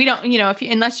happening, which we don't,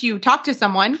 unless you talk to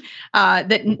someone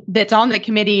that's on the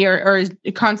committee or is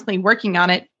constantly working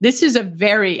on it. This is a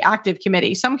very active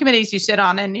committee. Some committees you sit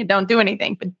on and you don't do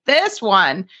anything, but this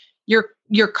one,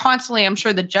 you're constantly, I'm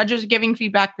sure the judges are giving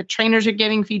feedback, the trainers are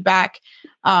giving feedback,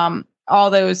 all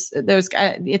those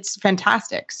it's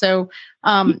fantastic. So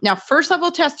now first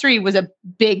level test 3 was a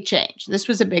big change. This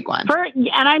was a big one.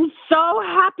 And I'm so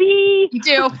happy. You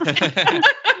do.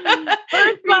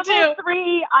 First level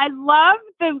 3. I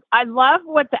love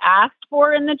what's asked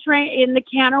for in the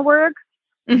canter work.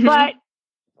 Mm-hmm. But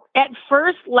at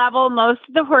first level, most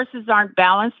of the horses aren't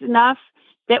balanced enough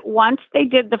that once they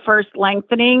did the first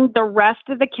lengthening, the rest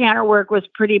of the canter work was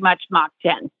pretty much Mach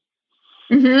 10.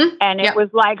 Mm-hmm. And it was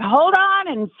like, hold on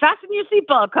and fasten your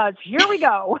seatbelt because here we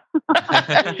go.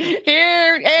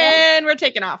 And we're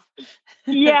taking off.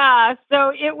 Yeah.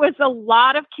 So it was a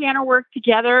lot of canter work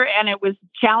together and it was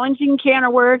challenging canter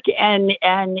work. And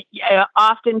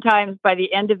oftentimes by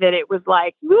the end of it, it was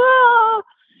like, whoa.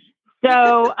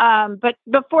 So, but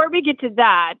before we get to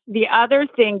that, the other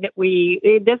thing that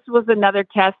this was another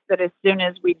test that as soon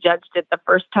as we judged it the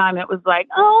first time, it was like,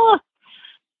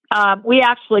 we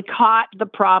actually caught the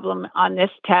problem on this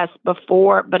test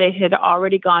before, but it had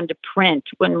already gone to print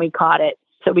when we caught it.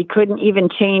 So we couldn't even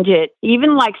change it.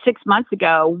 Even like 6 months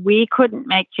ago, we couldn't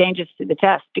make changes to the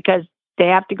test because they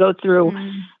have to go through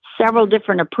several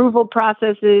different approval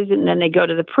processes. And then they go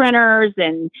to the printers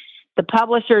and the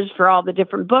publishers for all the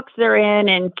different books they're in.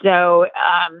 And so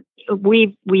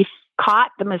we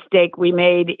caught the mistake we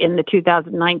made in the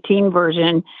 2019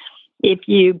 version if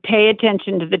you pay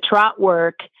attention to the trot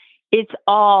work, it's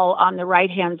all on the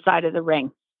right-hand side of the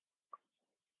ring.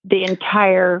 The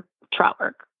entire trot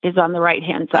work is on the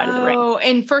right-hand side of the ring. Oh,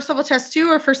 and first level test 2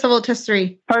 or first level test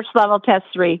 3? First level test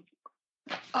 3.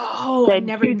 Oh, The I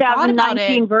never even thought about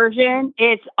 2019 it. version,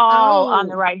 it's all on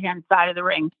the right-hand side of the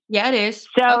ring. Yeah, it is.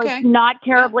 So it's not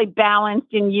terribly balanced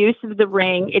in use of the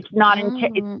ring. It's not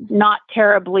it's not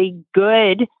terribly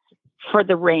good for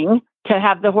the ring to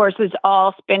have the horses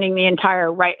all spending the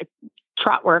entire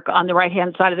trot work on the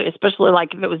right-hand side of it, especially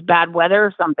like if it was bad weather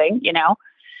or something, you know.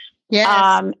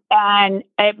 Yes. And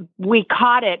we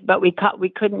caught it, but we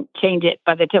couldn't change it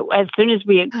by the time. As soon as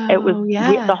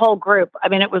the whole group. I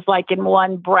mean, it was like in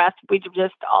one breath. We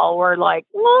just all were like,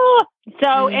 whoa.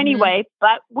 So anyway,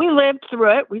 but we lived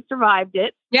through it. We survived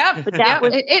it. Yeah, but that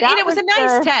was it was a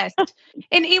nice test,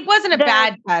 and it wasn't a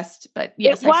bad test. But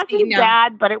yes, it wasn't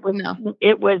bad, but it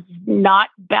was not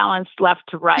balanced left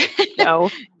to right. So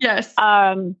yes.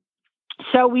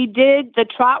 So we did, the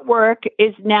trot work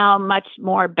is now much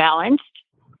more balanced.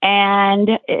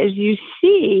 And as you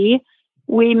see,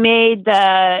 we made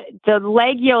the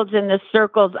leg yields and the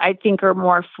circles, I think, are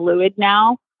more fluid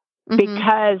now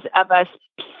because of us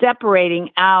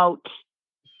separating out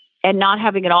and not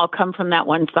having it all come from that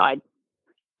one side.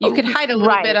 You could hide a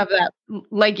little bit of that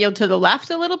leg yield to the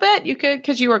left a little bit. You could,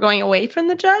 because you were going away from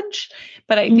the judge.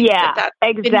 But I think that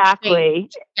exactly.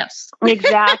 Yes,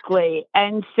 exactly.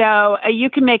 And so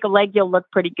you can make a leg yield look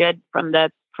pretty good from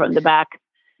the back.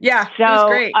 Yeah, so, it was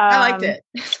great. I liked it.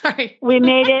 Sorry. We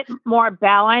made it more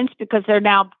balanced because they're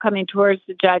now coming towards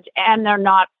the judge and they're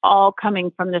not all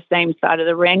coming from the same side of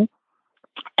the ring.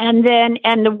 And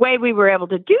the way we were able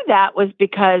to do that was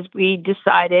because we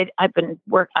decided, I've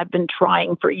been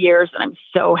trying for years, and I'm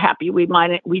so happy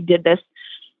we did this,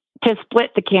 to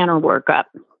split the canter work up.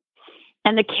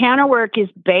 And the canter work is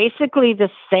basically the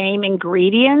same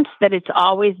ingredients that it's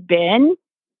always been,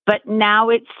 but now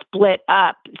it's split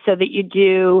up so that you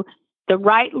do the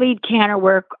right lead canter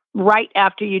work right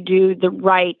after you do the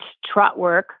right trot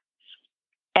work,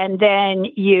 and then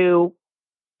you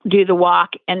do the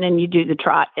walk, and then you do the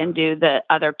trot and do the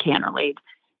other canter lead.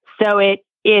 So I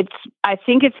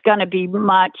think it's going to be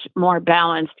much more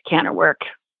balanced canter work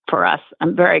for us.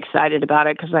 I'm very excited about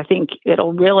it because I think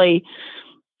it'll really,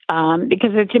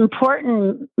 because it's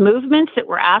important movements that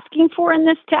we're asking for in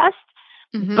this test,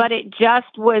 but it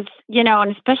just was,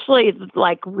 and especially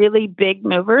like really big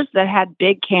movers that had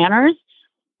big canters,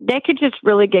 they could just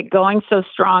really get going so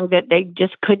strong that they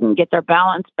just couldn't get their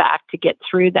balance back to get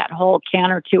through that whole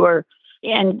canter tour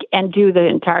and do the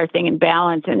entire thing in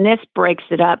balance. And this breaks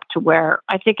it up to where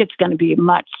I think it's going to be a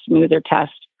much smoother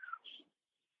test.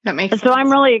 That makes sense. So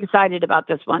I'm really excited about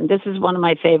this one. This is one of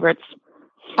my favorites.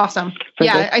 Awesome.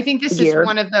 Yeah, I think this is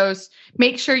one of those.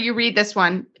 Make sure you read this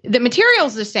one. The material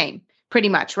is the same, pretty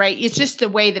much, right? It's just the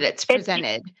way that it's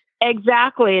presented.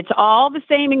 Exactly. It's all the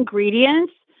same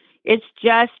ingredients. It's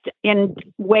just in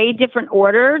way different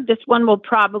order. This one will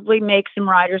probably make some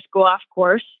riders go off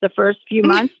course the first few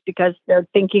months because they're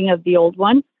thinking of the old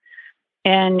one.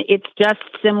 And it's just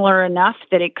similar enough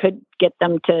that it could get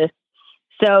them to.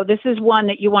 So this is one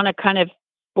that you want to kind of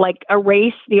like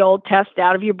erase the old test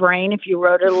out of your brain if you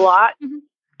wrote it a lot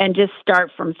and just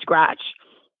start from scratch.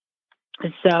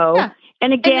 So,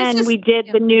 and again, we did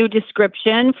the new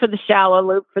description for the shallow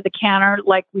loop for the canter,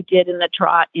 like we did in the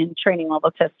trot in training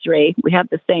level test 3. We have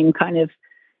the same kind of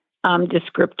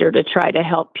descriptor to try to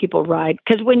help people ride.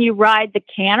 Because when you ride the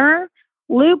canter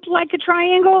loop like a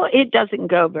triangle, it doesn't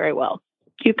go very well.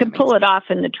 You can pull it off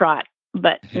in the trot,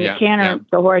 but in the canter,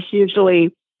 the horse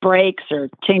usually breaks or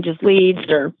changes leads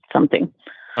or something.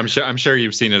 I'm sure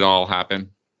you've seen it all happen.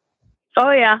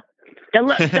 Oh yeah.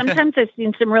 Sometimes I've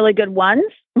seen some really good ones.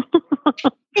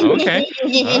 Okay.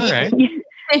 All right. So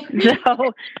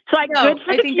it's like good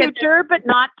for the future, but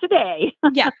not today.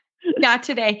 Yeah. Not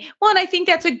today. Well, and I think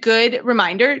that's a good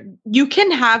reminder. You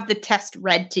can have the test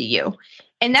read to you.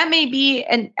 And that may be,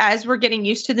 and as we're getting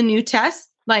used to the new test,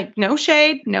 like no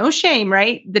shade, no shame,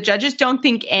 right? The judges don't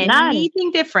think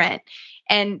anything different.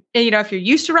 And, if you're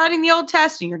used to writing the old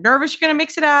test and you're nervous, you're going to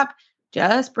mix it up,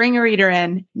 just bring a reader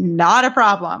in. Not a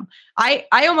problem. I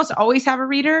almost always have a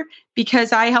reader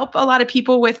because I help a lot of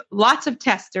people with lots of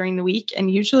tests during the week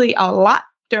and usually a lot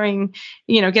during,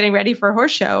 getting ready for a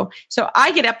horse show. So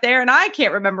I get up there and I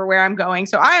can't remember where I'm going.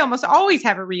 So I almost always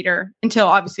have a reader until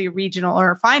obviously a regional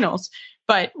or finals.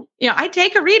 But, I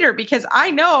take a reader because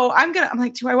I know I'm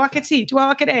like, do I walk at C? Do I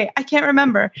walk at A? I can't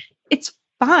remember. It's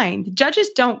fine. The judges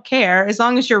don't care as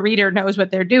long as your reader knows what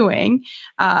they're doing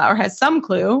or has some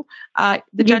clue.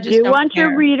 The judges you don't want care.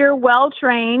 your reader well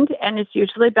trained, and it's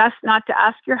usually best not to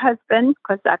ask your husband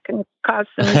because that can cause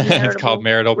some It's called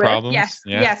marital risk. problems.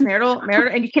 Yes, marital,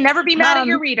 and you can never be mad at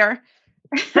your reader.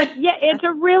 But yeah, it's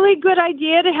a really good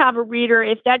idea to have a reader.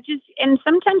 And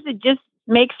sometimes it just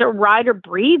makes a writer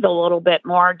breathe a little bit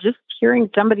more, just hearing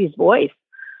somebody's voice.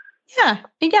 Yeah.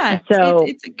 So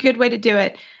it's a good way to do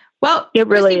it. Well, it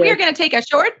really Kristi, we are is. going to take a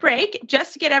short break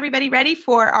just to get everybody ready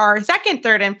for our second,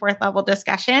 third, and fourth level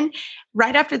discussion.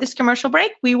 Right after this commercial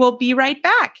break, we will be right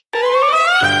back.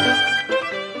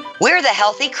 We're the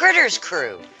Healthy Critters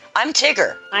crew. I'm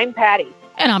Tigger. I'm Patty.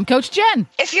 And I'm Coach Jen.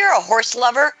 If you're a horse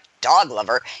lover, dog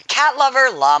lover, cat lover,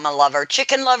 llama lover,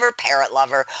 chicken lover, parrot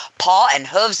lover, paw and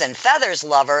hooves and feathers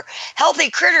lover,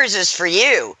 Healthy Critters is for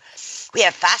you. We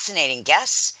have fascinating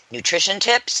guests, nutrition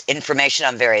tips, information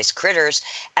on various critters,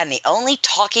 and the only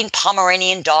talking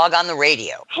Pomeranian dog on the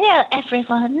radio. Hello,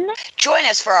 everyone. Join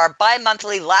us for our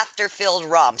bi-monthly laughter-filled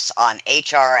romps on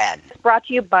HRN. Brought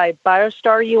to you by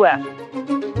BioStar US.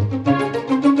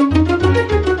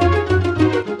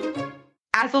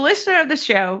 As a listener of the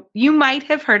show, you might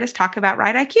have heard us talk about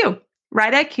Ride IQ.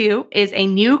 Ride IQ is a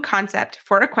new concept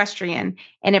for equestrian,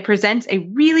 and it presents a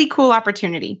really cool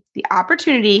opportunity. The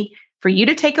opportunity for you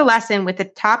to take a lesson with a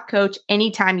top coach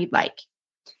anytime you'd like.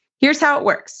 Here's how it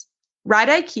works. Ride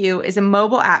IQ is a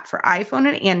mobile app for iPhone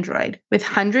and Android with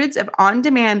hundreds of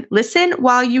on-demand listen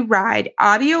while you ride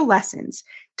audio lessons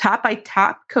taught by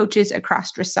top coaches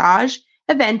across dressage,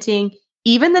 eventing,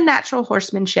 even the natural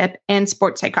horsemanship and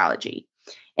sports psychology.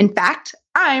 In fact,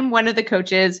 I'm one of the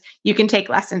coaches you can take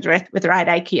lessons with Ride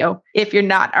IQ if you're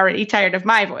not already tired of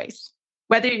my voice.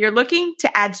 Whether you're looking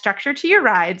to add structure to your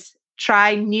rides,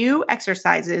 try new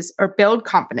exercises, or build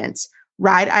confidence,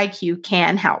 Ride IQ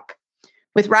can help.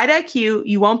 With Ride IQ,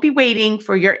 you won't be waiting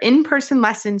for your in-person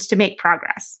lessons to make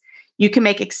progress. You can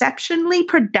make exceptionally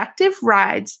productive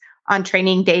rides on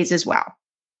training days as well.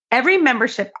 Every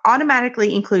membership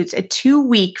automatically includes a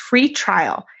 2-week free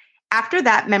trial. After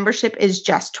that, membership is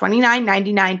just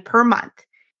 $29.99 per month.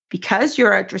 Because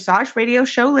you're a Dressage Radio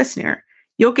Show listener,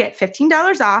 you'll get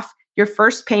 $15 off your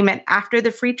first payment after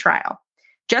the free trial.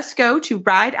 Just go to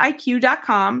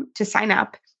rideiq.com to sign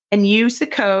up and use the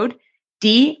code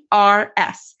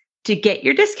DRS to get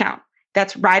your discount.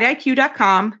 That's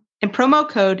rideiq.com and promo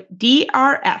code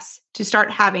DRS to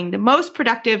start having the most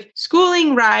productive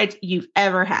schooling rides you've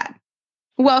ever had.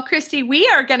 Well, Kristi, we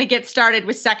are going to get started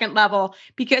with second level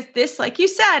because this, like you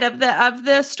said, of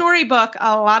the storybook,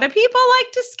 a lot of people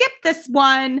like to skip this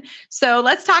one. So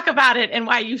let's talk about it and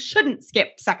why you shouldn't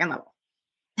skip second level.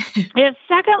 Yeah,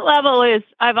 second level is,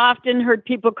 I've often heard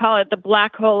people call it the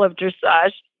black hole of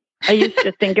dressage. I used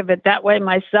to think of it that way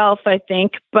myself, I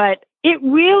think, but it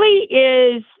really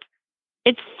is,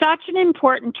 it's such an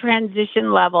important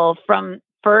transition level from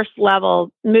first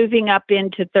level, moving up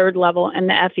into third level and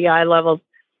the FEI levels.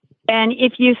 And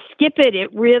if you skip it,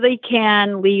 it really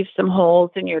can leave some holes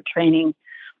in your training.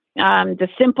 The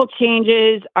simple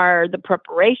changes are the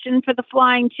preparation for the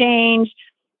flying change.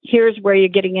 Here's where you're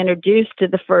getting introduced to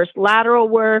the first lateral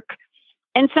work.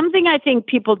 And something I think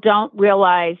people don't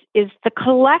realize is the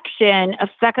collection of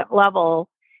second level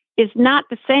is not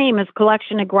the same as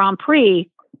collection of Grand Prix.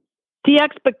 The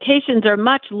expectations are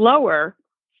much lower.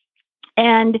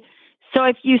 And so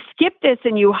if you skip this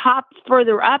and you hop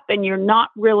further up and you're not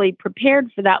really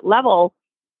prepared for that level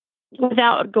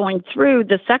without going through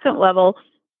the second level,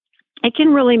 it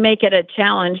can really make it a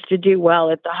challenge to do well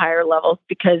at the higher levels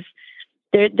because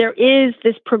there is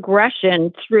this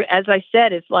progression through, as I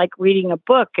said, it's like reading a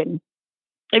book. And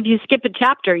if you skip a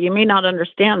chapter, you may not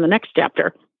understand the next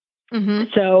chapter. Mm-hmm.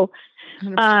 So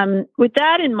with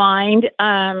that in mind,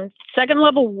 second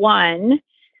level one,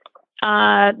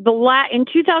 in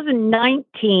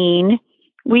 2019,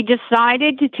 we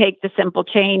decided to take the simple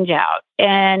change out.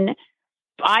 And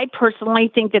I personally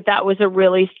think that was a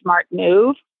really smart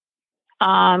move.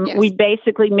 Yes. We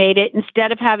basically made it,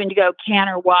 instead of having to go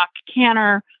canter, walk,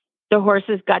 canter, the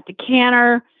horses got to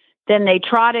canter, then they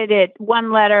trotted at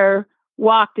one letter,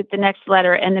 walked at the next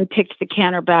letter, and then picked the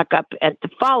canter back up at the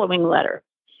following letter,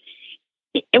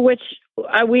 which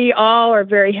we all are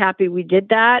very happy we did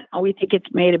that. We think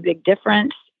it's made a big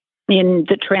difference in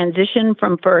the transition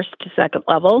from first to second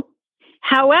level.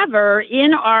 However,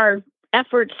 in our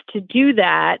efforts to do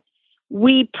that,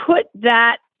 we put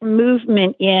that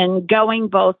movement in going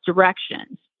both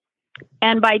directions.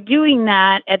 And by doing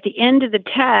that, at the end of the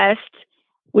test,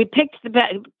 we picked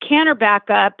the canter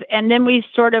back up, and then we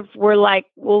sort of were like,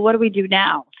 well, what do we do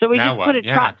now? So we just put a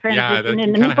trot transition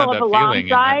in the middle of a long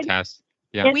side.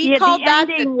 Yeah. We called that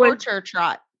the torture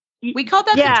trot. We called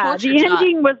that the torture trot. The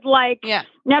ending was like,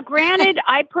 now granted,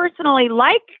 I personally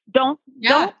don't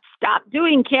stop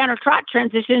doing canter trot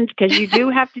transitions because you do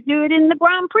have to do it in the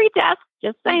Grand Prix test.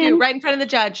 Just saying. You do, right in front of the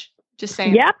judge. Just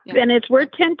saying. Yep. And it's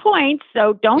worth 10 points.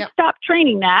 So don't stop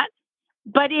training that.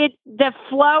 But the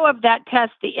flow of that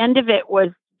test, the end of it was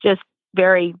just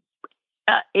very,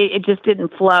 it just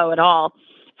didn't flow at all.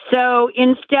 So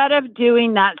instead of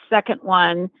doing that second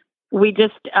one, we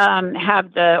just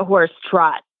have the horse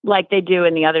trot like they do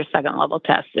in the other second level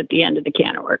tests at the end of the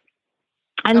canter work.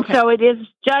 And so it is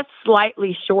just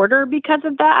slightly shorter because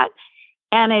of that.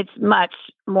 And it's much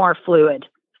more fluid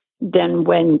than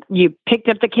when you picked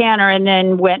up the canter and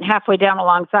then went halfway down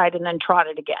alongside and then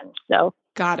trotted again. So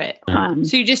got it.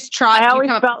 So you just trot. I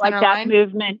always felt like that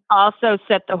movement also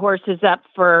set the horses up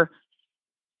for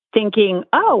thinking,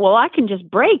 oh, well, I can just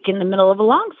break in the middle of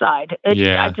alongside.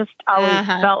 I just always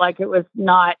felt like it was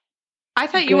not. I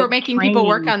thought you were making people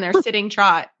work on their sitting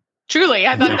trot. Truly,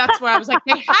 I thought that's where I was like,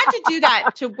 they had to do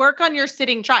that to work on your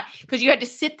sitting trot because you had to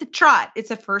sit the trot. It's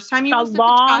the first time you sit the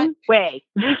trot. A long way.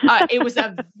 It was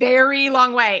a very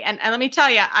long way. And let me tell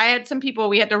you, I had some people,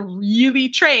 we had to really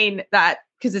train that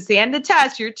because it's the end of the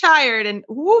test. You're tired and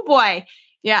oh boy.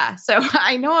 Yeah. So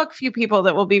I know a few people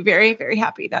that will be very, very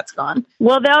happy that's gone.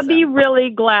 Well, they'll be really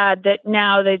glad that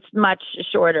now it's much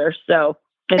shorter. So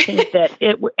I think that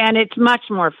it's much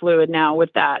more fluid now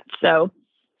with that. So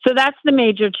that's the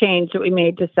major change that we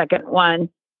made to second one.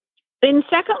 In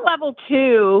second level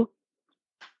 2,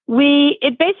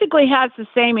 it basically has the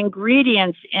same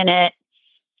ingredients in it,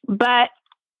 but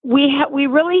we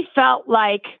really felt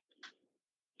like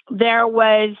there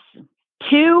was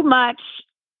too much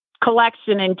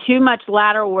collection and too much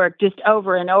lateral work just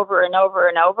over and over and over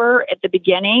and over at the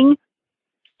beginning.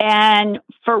 And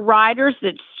for riders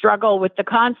that struggle with the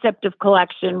concept of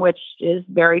collection, which is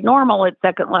very normal at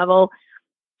second level,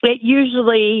 it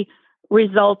usually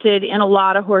resulted in a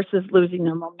lot of horses losing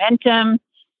their momentum,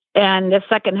 and the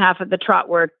second half of the trot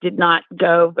work did not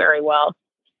go very well.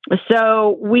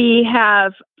 So we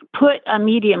have put a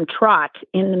medium trot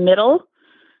in the middle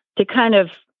to kind of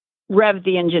rev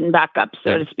the engine back up,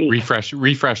 so to speak.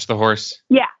 Refresh the horse.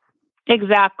 Yeah,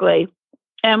 exactly.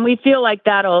 And we feel like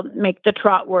that'll make the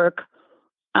trot work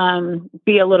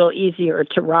be a little easier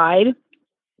to ride.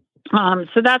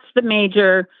 So that's the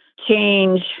major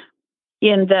change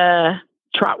in the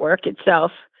trot work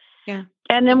itself. Yeah.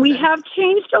 And then we have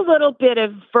changed a little bit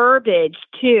of verbiage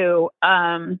too,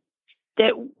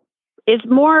 that is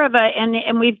more of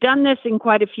and we've done this in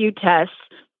quite a few tests.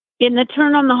 In the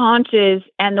turn on the haunches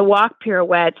and the walk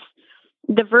pirouettes,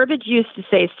 the verbiage used to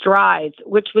say strides,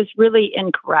 which was really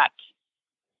incorrect.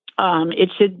 It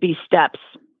should be steps.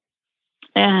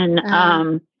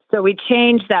 And so we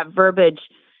changed that verbiage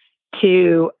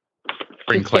to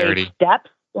bring clarity. Steps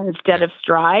instead of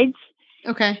strides.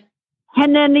 Okay.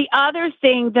 And then the other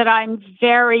thing that I'm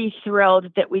very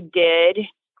thrilled that we did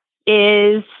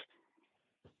is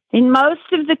in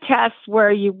most of the tests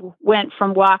where you went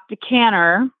from walk to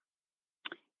canter,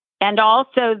 and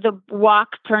also the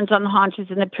walk turns on the haunches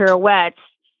and the pirouettes,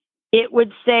 it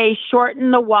would say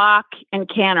shorten the walk and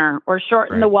canter or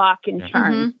shorten the walk and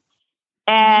turn. Mm-hmm.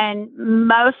 And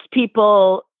most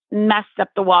people messed up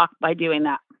the walk by doing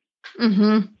that.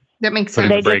 Mm-hmm. That makes sense.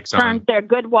 They just turned their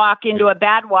good walk into a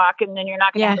bad walk, and then you're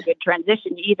not going to have a good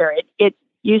transition either. It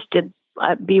used to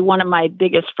be one of my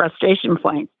biggest frustration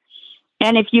points.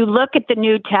 And if you look at the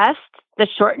new test, the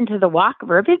shorten to the walk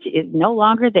verbiage is no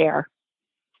longer there.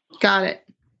 Got it.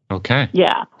 Okay.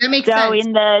 Yeah. That makes sense. So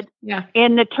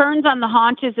in the turns on the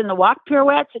haunches and the walk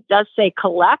pirouettes, it does say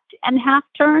collect and half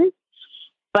turn.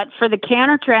 But for the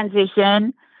canter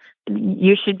transition,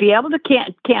 you should be able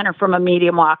to canter from a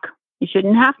medium walk. You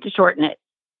shouldn't have to shorten it.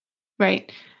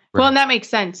 Right. Well, and that makes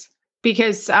sense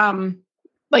because,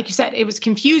 like you said, it was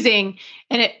confusing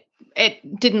and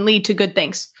it didn't lead to good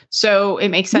things. So it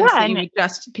makes sense that you would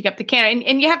just pick up the canter.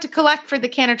 And you have to collect for the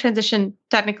canter transition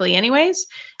technically anyways.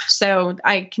 So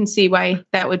I can see why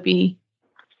that would be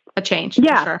a change.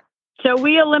 Yeah. For sure. So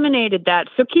we eliminated that.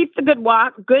 So keep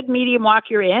the good medium walk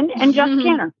you're in and just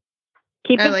canter.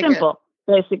 Keep it simple,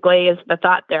 basically, is the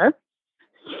thought there.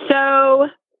 So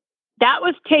that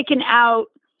was taken out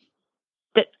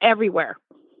everywhere.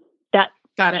 That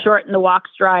shorten the walk,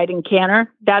 stride, and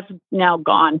canter. That's now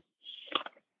gone.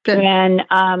 Good. And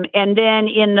then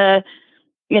in the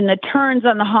turns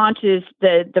on the haunches,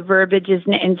 the verbiage is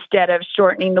instead of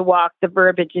shortening the walk, the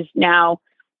verbiage is now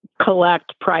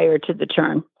collect prior to the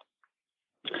turn.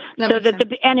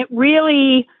 And it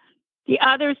really, the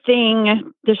other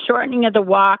thing, the shortening of the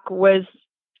walk was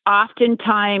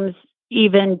oftentimes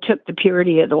even took the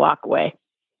purity of the walk away.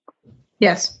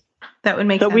 Yes, that would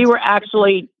make so sense. So we were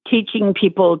actually teaching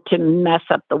people to mess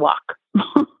up the walk.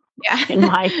 Yeah. In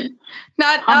my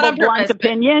not humble, blunt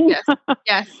opinion.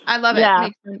 Yes, I love it. Yeah.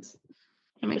 Makes sense.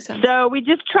 It makes sense. So we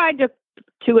just tried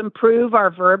to improve our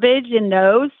verbiage in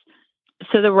those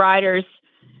so the riders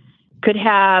could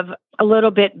have a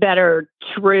little bit better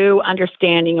true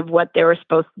understanding of what they were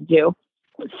supposed to do.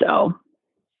 So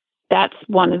that's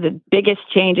one of the biggest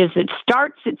changes. It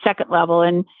starts at second level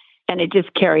and it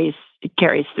just carries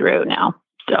through now.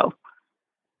 So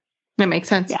that makes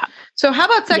sense. Yeah. So how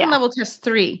about second level test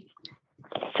 3?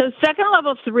 So second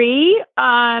level 3,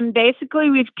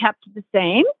 basically we've kept the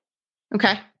same.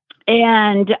 Okay.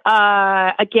 And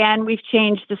again, we've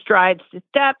changed the strides to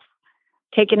steps,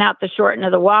 taken out the shorten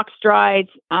of the walk strides.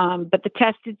 But the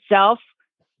test itself,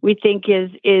 we think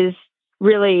is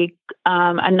really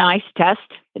a nice test.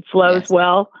 It flows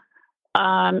well.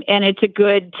 And it's a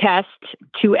good test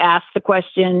to ask the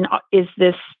question, is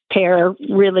this pair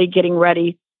really getting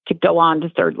ready to go on to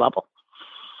third level?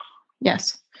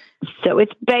 Yes. So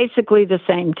it's basically the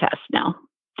same test now,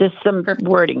 just some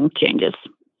wording changes.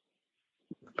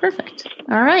 Perfect.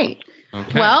 All right.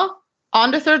 Okay. Well,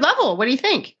 on to third level. What do you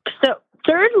think? So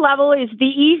third level is the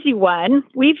easy one.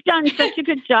 We've done such a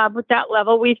good job with that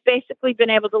level. We've basically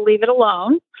been able to leave it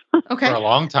alone. Okay. For a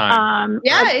long time.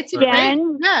 It's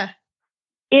again, great. Yeah.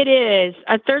 It is.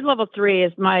 A third level 3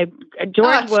 is my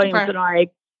George Williams and I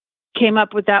came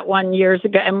up with that one years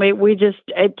ago, and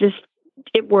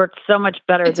it worked so much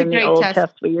better than the old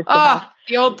test we used to have.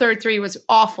 The old third 3 was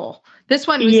awful. This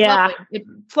one was lovely. It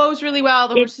flows really well.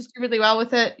 The horses do really well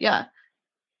with it. Yeah.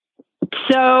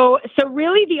 So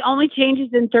really the only changes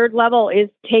in third level is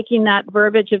taking that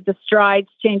verbiage of the strides,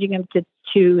 changing them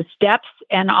to steps,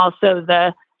 and also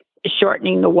the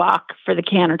shortening the walk for the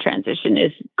canter transition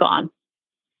is gone.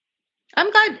 I'm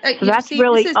glad. So that's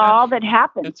really all that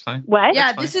happened. That's fine. What?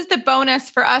 Yeah, this is the bonus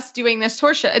for us doing this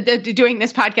horse show, doing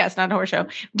this podcast, not a horse show,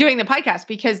 doing the podcast,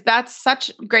 because that's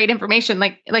such great information.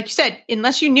 Like you said,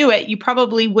 unless you knew it, you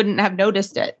probably wouldn't have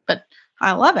noticed it. But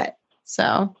I love it.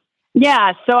 So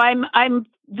yeah, so I'm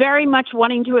very much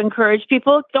wanting to encourage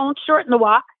people: don't shorten the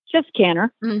walk, just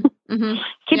canter. Mm-hmm.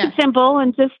 Keep it simple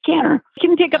and just canter. You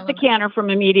can pick up the canter from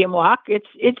a medium walk. It's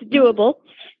doable.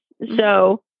 Mm-hmm.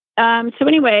 So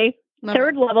anyway.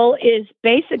 Third level is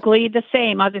basically the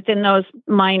same, other than those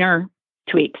minor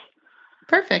tweaks.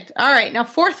 Perfect. All right. Now,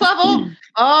 fourth level.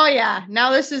 Oh, yeah.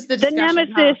 Now this is the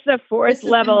nemesis of fourth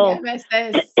level.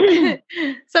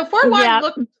 So 4-1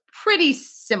 looked pretty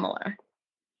similar.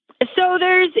 So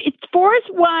it's fourth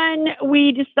one.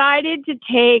 We decided to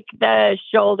take the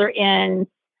shoulder ends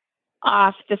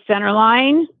off the center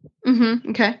line.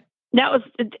 Mm-hmm. Okay.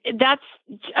 That's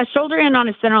a shoulder end on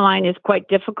a center line is quite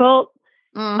difficult.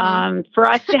 Mm-hmm. For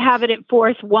us to have it at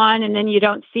fourth 1 and then you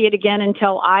don't see it again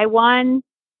until I1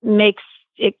 makes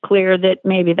it clear that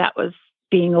maybe that was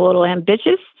being a little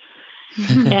ambitious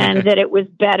and that it was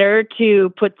better to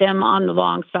put them on the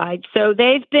long side. So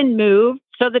they've been moved.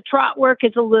 So the trot work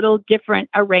is a little different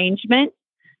arrangement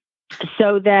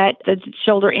so that the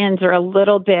shoulder ends are a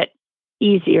little bit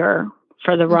easier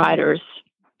for the riders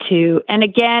to. And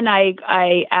again,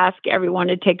 I ask everyone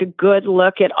to take a good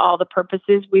look at all the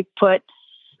purposes we've put.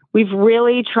 We've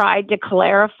really tried to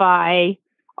clarify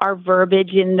our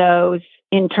verbiage in those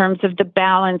in terms of the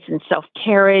balance and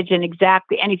self-carriage and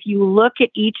exactly. And if you look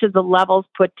at each of the levels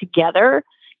put together,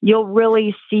 you'll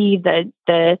really see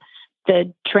the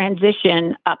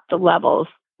transition up the levels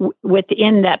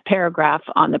within that paragraph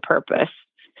on the purpose.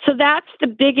 So that's the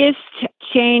biggest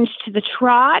change to the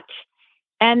trot.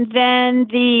 And then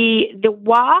the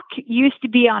walk used to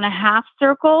be on a half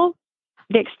circle,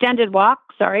 the extended walk,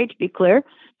 sorry, to be clear.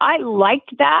 I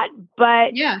liked that,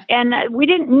 but, and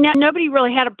nobody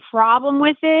really had a problem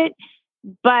with it,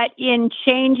 but in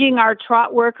changing our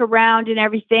trot work around and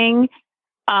everything,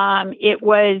 it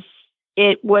was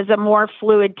a more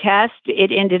fluid test.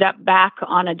 It ended up back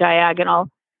on a diagonal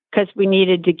because we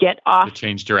needed to get off, to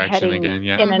change direction again,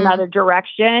 in another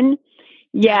direction.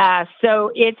 Yeah,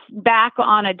 so it's back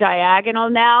on a diagonal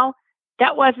now.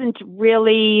 That wasn't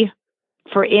really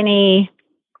for any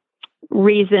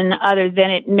reason other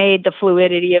than it made the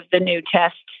fluidity of the new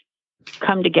test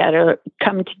come together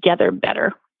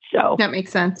better. So that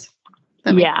makes sense.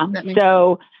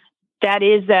 So that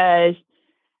is a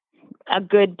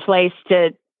good place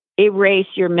to erase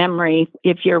your memory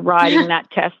if you're riding that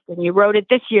test and you wrote it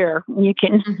this year. You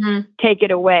can take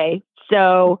it away.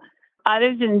 So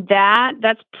other than that,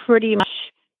 that's pretty much.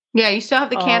 Yeah, you still have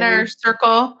the canter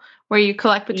circle where you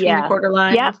collect between the quarter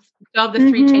lines. Yep. You still have the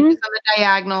 3 changes on the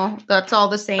diagonal. That's all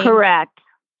the same. Correct.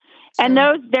 And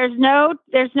those, there's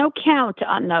no count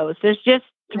on those. There's just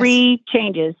 3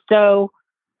 changes. So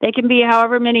they can be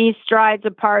however many strides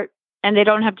apart, and they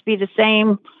don't have to be the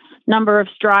same number of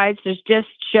strides. There's just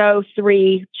show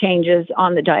 3 changes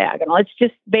on the diagonal. It's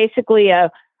just basically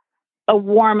a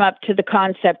warm up to the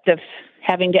concept of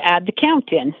having to add the count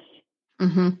in.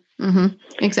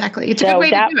 Exactly. It's a good way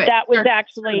to do it. That was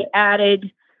actually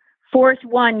added. Fourth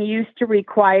one used to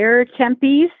require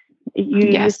tempies. You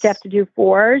used to have to do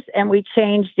 4s, and we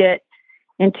changed it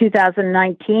in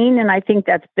 2019. And I think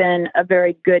that's been a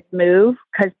very good move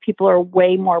because people are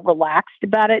way more relaxed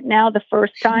about it now the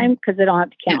first time because they don't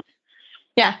have to count.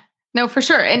 Yeah. No, for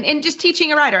sure. And just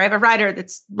teaching a rider. I have a rider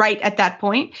that's right at that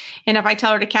point. And if I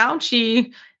tell her to count,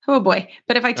 oh boy.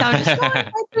 But if I tell her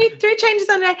just three changes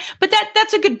on that, but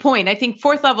that's a good point. I think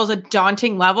 4th level is a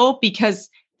daunting level because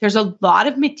there's a lot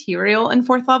of material in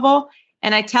 4th level.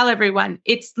 And I tell everyone,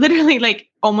 it's literally like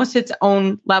almost its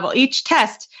own level. Each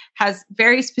test has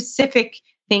very specific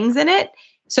things in it.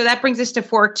 So that brings us to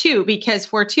 4.2 because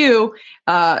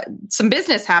 4.2, some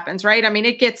business happens, right? I mean,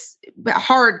 it gets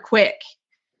hard quick.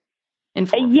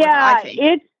 It's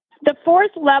the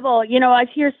 4th level. You know, I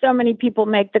hear so many people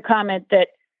make the comment that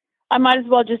I might as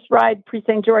well just ride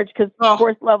Pre-St. George because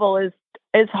 4th level is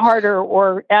harder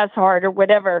or as hard or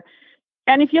whatever.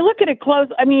 And if you look at it close,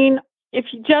 I mean, if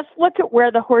you just look at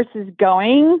where the horse is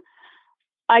going,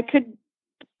 I could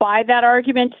buy that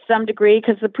argument to some degree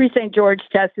because the Pre-St. George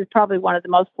test is probably one of the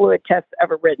most fluid tests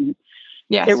ever written.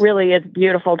 Yes. It really is a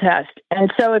beautiful test.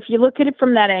 And so if you look at it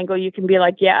from that angle, you can be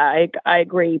like, yeah, I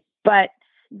agree. But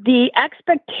the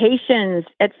expectations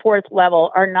at 4th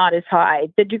level are not as high.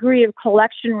 The degree of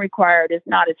collection required is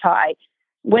not as high.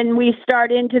 When we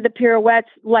start into the pirouettes,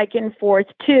 like in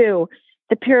 4.2,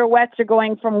 the pirouettes are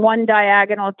going from one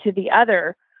diagonal to the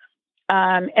other.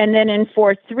 And then in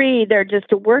 4.3, they're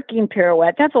just a working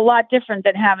pirouette. That's a lot different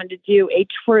than having to do a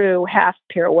true half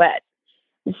pirouette.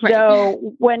 Right.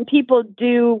 So when people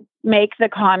do make the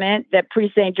comment that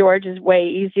Pre-St. George is way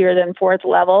easier than 4th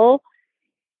level,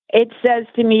 it says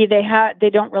to me they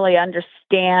don't really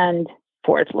understand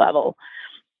 4th level.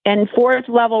 And 4th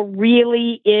level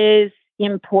really is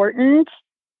important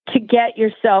to get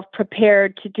yourself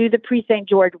prepared to do the Pre-St.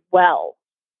 George well.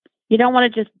 You don't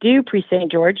want to just do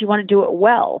Pre-St. George. You want to do it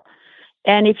well.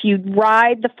 And if you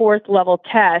ride the 4th level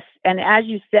test, and as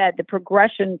you said, the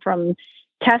progression from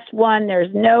test 1,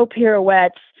 there's no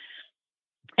pirouettes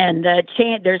and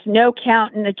there's no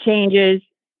count in the changes.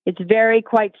 It's very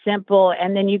quite simple.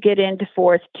 And then you get into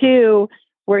 4.2,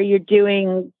 where you're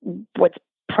doing what's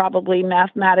probably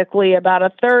mathematically about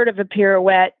a third of a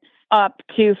pirouette, up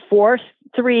to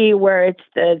 4.3, where it's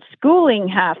the schooling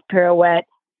half pirouette.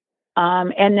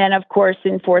 And then, of course,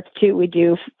 in 4.2, we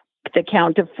do the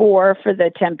count of 4 for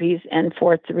the tempies, and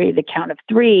 4.3, the count of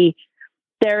 3.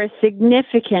 There are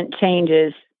significant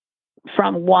changes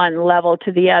from one level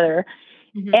to the other.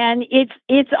 Mm-hmm. And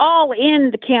it's all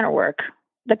in the canter work.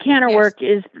 The canter work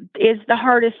is the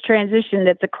hardest transition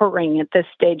that's occurring at this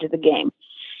stage of the game.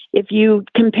 If you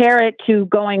compare it to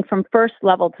going from 1st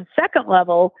level to 2nd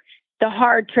level, the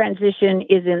hard transition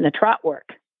is in the trot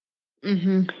work.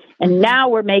 Mm-hmm. And now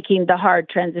we're making the hard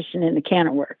transition in the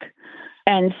canter work.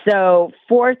 And so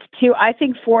 4.2, I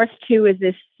think 4.2 is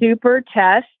a super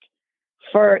test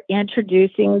for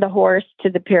introducing the horse to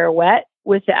the pirouette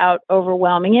without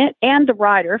overwhelming it, and the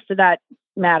rider, for that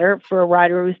matter, for a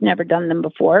rider who's never done them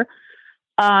before.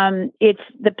 It's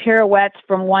the pirouettes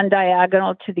from one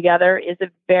diagonal to the other is a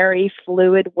very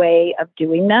fluid way of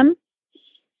doing them.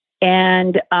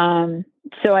 And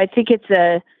so I think it's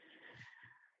a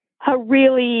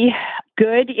really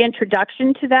good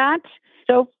introduction to that.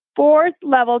 So 4th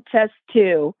level test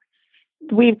 2,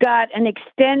 we've got an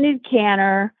extended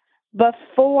canter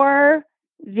before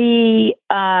the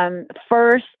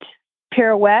first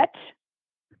pirouette.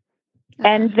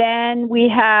 And then we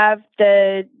have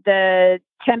the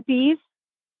tempies,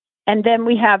 and then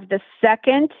we have the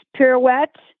second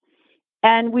pirouette.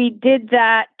 And we did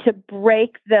that to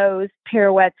break those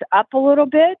pirouettes up a little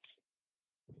bit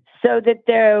so that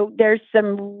there's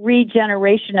some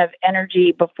regeneration of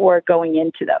energy before going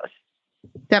into those.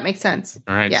 That makes sense.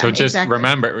 All right. So just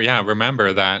remember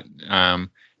that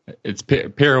it's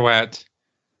pirouette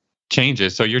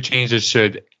changes. So your changes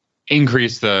should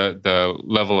increase the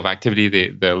level of activity,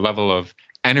 the level of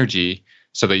energy,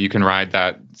 so that you can ride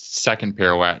that second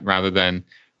pirouette rather than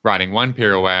riding one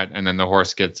pirouette and then the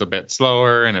horse gets a bit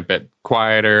slower and a bit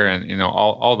quieter, and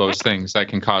all those things that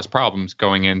can cause problems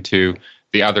going into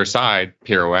the other side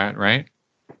pirouette, right?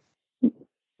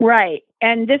 Right.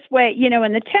 And this way, in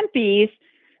the tempies,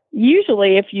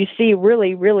 usually if you see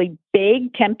really, really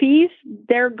big tempies,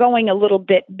 they're going a little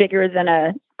bit bigger than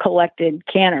a collected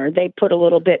canter. They put a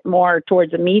little bit more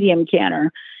towards a medium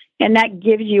canter. And that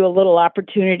gives you a little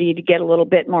opportunity to get a little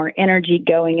bit more energy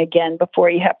going again before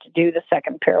you have to do the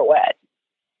second pirouette.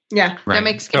 Yeah, Right. that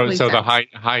makes complete so sense.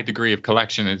 the high degree of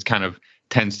collection is kind of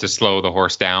tends to slow the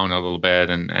horse down a little bit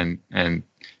and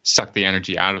suck the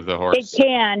energy out of the horse. It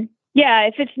can. Yeah,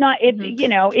 if it's not,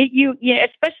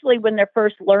 especially when they're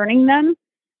first learning them,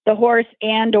 the horse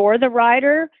and or the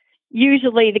rider,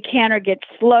 usually the canter gets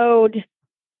slowed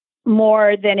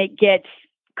more than it gets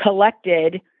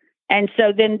collected. And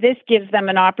so then this gives them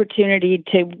an opportunity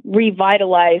to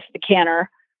revitalize the canter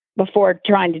before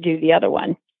trying to do the other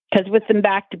one. Because with them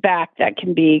back to back, that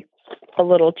can be a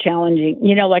little challenging.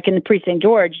 Like in the Pre-St.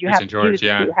 George, you have to do the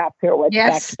 2 half pirouettes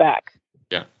back to back.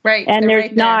 Yeah. Right. And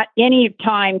there's not any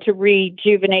time to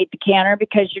rejuvenate the canter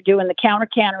because you're doing the counter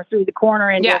canter through the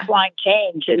corner into a flying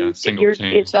change. And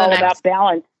it's all about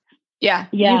balance. Yeah.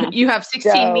 Yeah. You have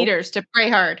 16 meters to pray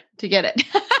hard to get it.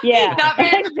 Yeah. Not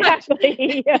very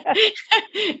exactly.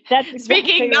 That's exactly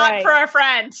speaking not for a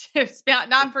friend.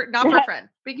 Not for a friend.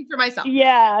 Speaking for myself.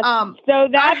 Yeah. So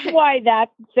that's why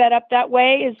that's set up that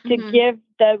way, is to give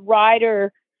the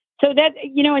rider, so that,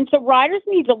 and so riders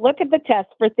need to look at the test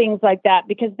for things like that,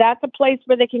 because that's a place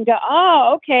where they can go,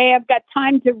 oh, okay, I've got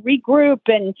time to regroup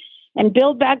and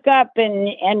build back up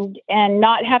and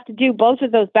not have to do both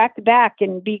of those back to back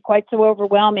and be quite so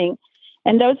overwhelming.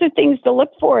 And those are things to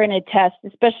look for in a test,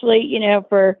 especially,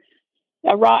 for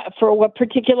what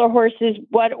particular horses,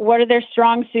 what are their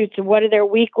strong suits and what are their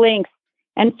weak links,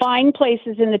 and find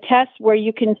places in the test where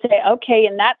you can say, okay,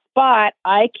 in that spot,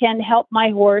 I can help my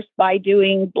horse by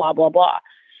doing blah, blah, blah,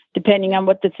 depending on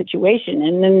what the situation.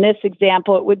 And in this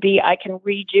example, it would be, I can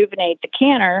rejuvenate the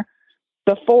canter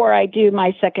before I do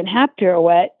my second half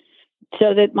pirouette,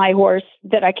 so that my horse,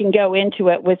 that I can go into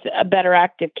it with a better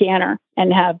active canter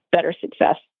and have better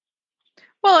success.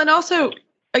 Well, and also,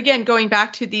 again, going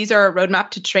back to, these are a roadmap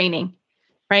to training,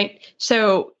 right?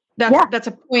 So that's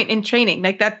a point in training.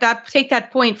 Like that take that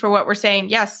point for what we're saying.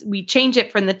 Yes, we change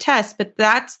it from the test, but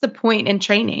that's the point in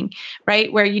training,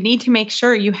 right? Where you need to make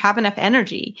sure you have enough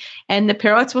energy, and the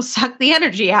pirouettes will suck the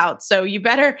energy out. So you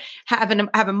better have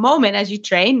a moment as you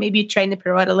train. Maybe you train the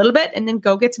pirouette a little bit and then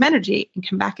go get some energy and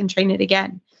come back and train it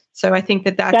again. So I think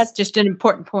that's just an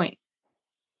important point.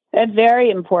 A very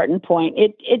important point.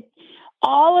 It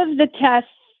all of the tests,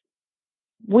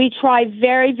 we try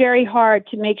very, very hard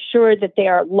to make sure that they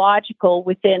are logical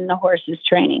within the horse's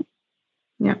training.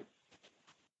 Yeah.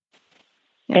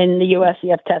 In the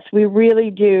USEF tests, we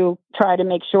really do try to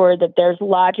make sure that there's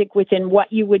logic within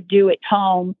what you would do at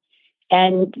home.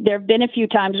 And there have been a few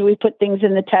times we put things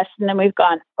in the test and then we've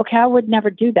gone, okay, I would never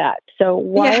do that. So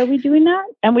why are we doing that?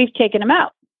 And we've taken them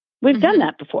out. We've done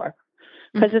that before,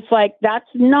 because it's like, that's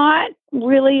not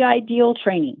really ideal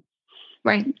training.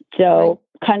 Right. So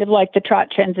kind of like the trot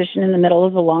transition in the middle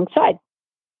of the long side.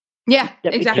 Yeah,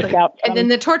 exactly. And then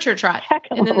the torture trot.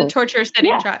 And then the torture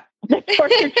setting trot. The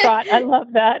torture trot. I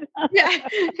love that. Yeah,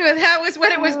 that was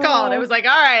what it was called. It was like,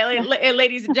 all right,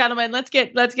 ladies and gentlemen, let's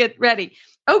get ready.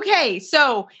 Okay,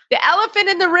 so the elephant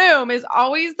in the room is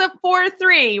always the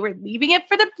 4-3. We're leaving it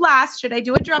for the blast. Should I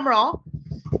do a drum roll?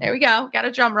 There we go. Got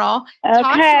a drum roll. Okay,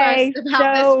 talk to us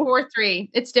about this 4-3.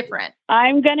 It's different.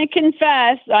 I'm going to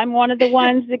confess, I'm one of the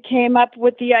ones that came up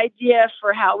with the idea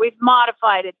for how we've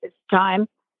modified it this time.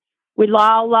 We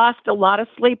all lost a lot of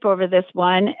sleep over this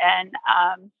one. And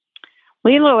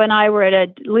Lilo 4 and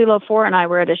I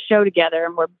were at a show together,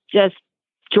 and we're just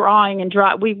drawing and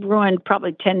draw. We ruined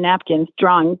probably 10 napkins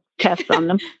drawing tests on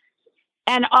them.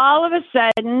 And all of a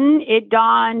sudden, it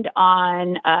dawned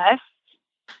on us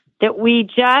that we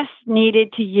just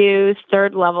needed to use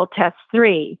third level test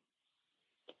 3.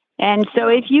 And so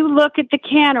if you look at the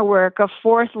canter work of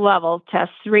fourth level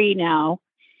test 3 now,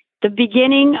 the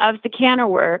beginning of the canter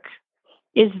work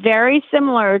is very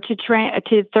similar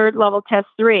to third level test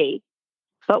 3.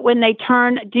 But when they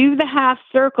do the half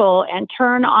circle and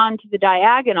turn onto the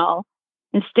diagonal,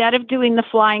 instead of doing the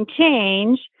flying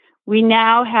change, we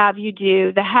now have you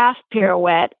do the half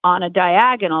pirouette on a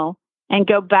diagonal and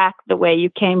go back the way you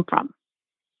came from.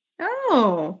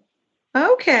 Oh,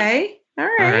 okay. All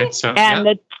right. So,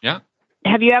 and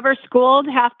have you ever schooled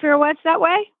half pirouettes that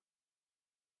way?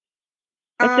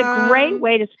 It's a great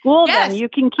way to school them. You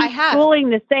can keep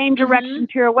schooling the same direction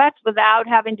pirouettes without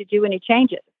having to do any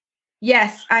changes.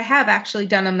 Yes, I have actually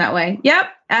done them that way. Yep,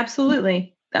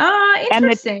 absolutely.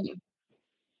 Interesting.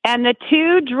 And the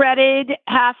 2 dreaded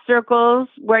half circles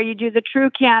where you do the true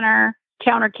counter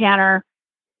canter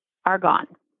are gone.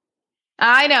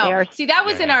 I know. They are- See, that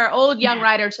was in our old young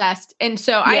rider test. And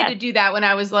so I had to do that when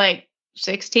I was like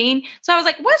 16. So I was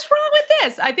like, what's wrong with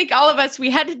this? I think all of us, we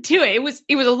had to do it.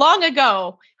 It was long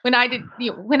ago when I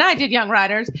did young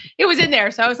riders, it was in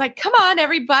there. So I was like, come on,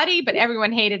 everybody, but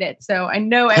everyone hated it. So I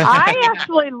know. I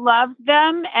actually loved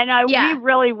them, and we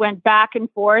really went back and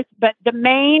forth. But the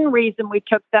main reason we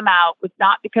took them out was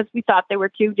not because we thought they were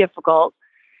too difficult.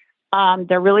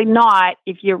 They're really not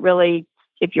if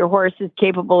your horse is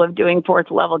capable of doing 4th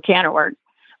level canter work.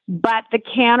 But the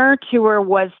canter tour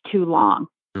was too long.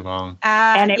 Too long.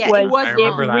 And it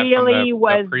really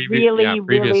was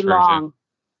really long.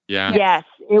 Yeah. Yes,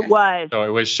 it was. So it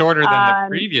was shorter than the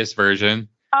previous version,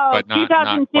 but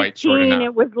not quite short enough.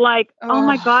 It was like, oh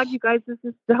my God, you guys, this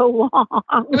is so long.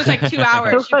 It was like 2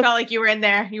 hours. You felt like you were in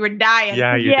there. You were dying.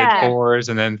 Yeah, you did 4s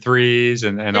and then 3s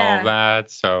and all that.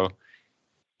 So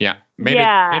yeah, made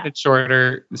it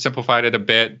shorter, simplified it a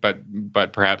bit,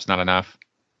 but perhaps not enough.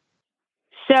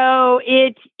 So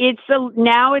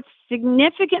now it's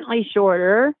significantly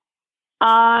shorter.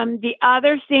 The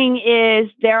other thing is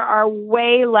there are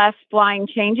way less flying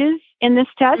changes in this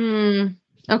test.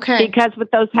 Okay. Because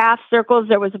with those half circles,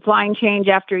 there was a flying change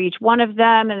after each one of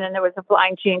them, and then there was a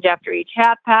flying change after each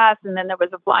half pass, and then there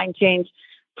was a flying change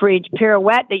for each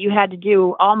pirouette that you had to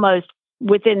do almost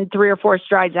within 3 or 4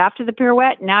 strides after the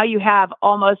pirouette. Now if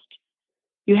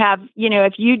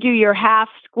you do your half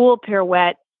school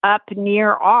pirouette up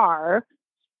near R,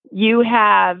 you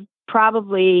have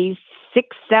probably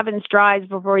 6-7 strides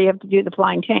before you have to do the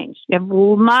flying change. You have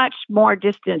much more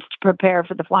distance to prepare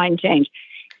for the flying change.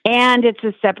 And it's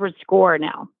a separate score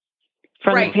now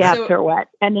from the half pirouette.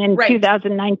 And in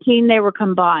 2019, they were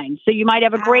combined. So you might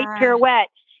have a great pirouette,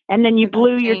 and then you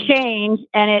blew your change,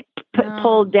 and it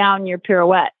pulled down your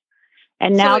pirouette.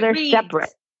 And now they're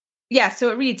separate. Yeah,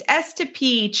 so it reads S to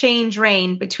P change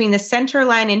rein between the center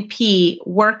line and P,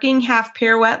 working half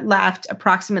pirouette left,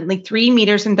 approximately 3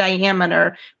 meters in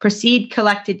diameter, proceed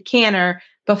collected canter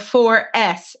before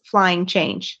S flying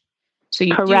change. So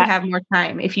you do have more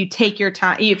time. If you take your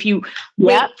time, if you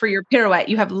wait for your pirouette,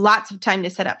 you have lots of time to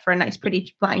set up for a nice,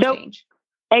 pretty flying change.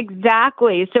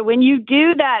 Exactly. So when you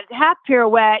do that half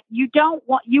pirouette, you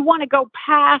want to go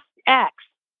past X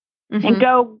and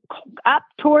go up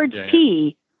towards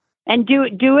P. And do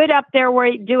it up there where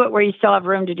you still have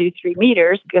room to do 3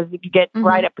 meters, because if you get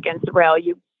right up against the rail,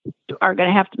 you are going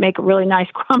to have to make a really nice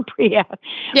Grand Prix out.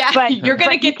 Yeah, but you're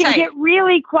going to get tight. Get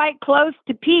really quite close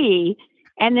to P,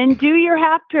 and then do your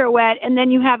half pirouette, and then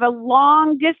you have a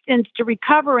long distance to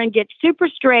recover and get super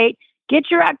straight, get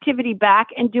your activity back,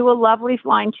 and do a lovely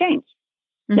flying change.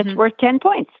 That's worth 10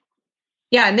 points.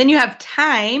 Yeah, and then you have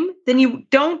time. Then you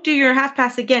don't do your half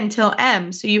pass again till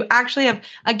M. So you actually have,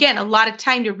 again, a lot of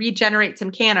time to regenerate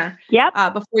some canter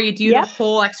before you do the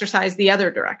whole exercise the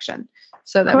other direction.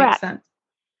 So that makes sense.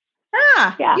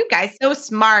 You guys so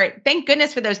smart. Thank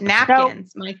goodness for those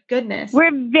napkins. My goodness.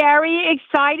 We're very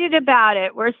excited about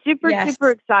it. We're super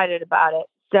excited about it.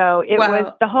 So it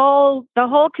was the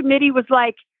whole committee was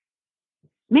like,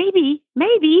 maybe.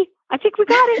 I think we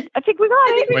got it.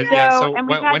 So and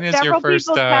we've when had is your several first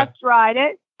people test ride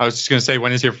it. I was just going to say,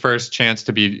 when is your first chance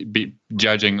to be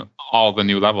judging all the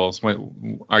new levels?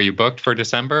 When, are you booked for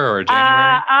December or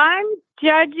January? I'm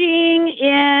judging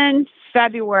in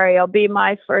February. It'll be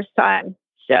my first time.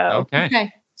 So okay.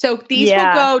 So these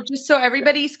will go, just so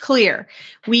everybody's clear,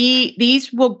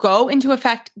 these will go into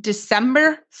effect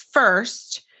December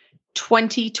 1st,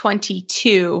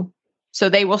 2022. So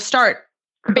they will start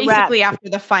basically after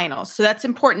the finals. So that's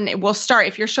important. It will start.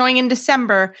 If you're showing in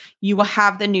December, you will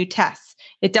have the new tests.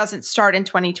 It doesn't start in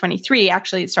 2023.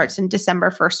 Actually, it starts in December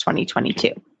 1st,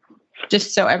 2022.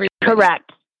 Just so everybody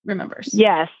remembers.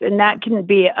 Yes. And that can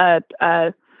be a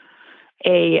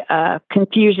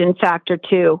confusion factor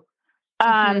too.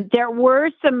 There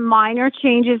were some minor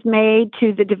changes made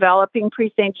to the developing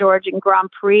Prix St. George and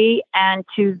Grand Prix and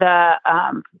to the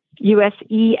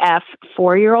USEF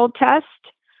 4-year-old test.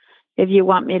 If you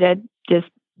want me to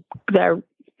they're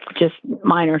just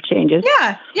minor changes.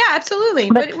 Yeah, absolutely.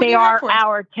 But they are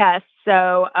our tests.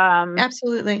 So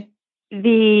absolutely.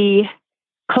 The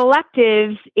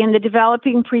collectives in the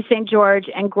developing Prix St. George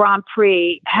and Grand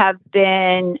Prix have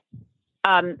been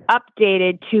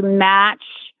updated to match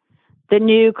the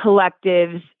new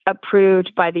collectives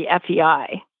approved by the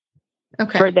FEI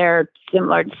for their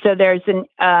similar. So there's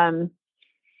an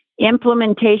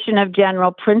implementation of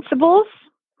general principles,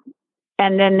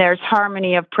 and then there's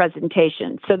harmony of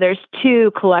presentation. So there's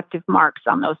 2 collective marks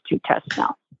on those 2 tests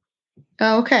now.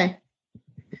 Oh, okay.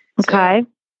 Okay.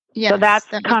 Yeah. So that's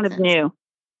kind of new.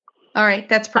 All right.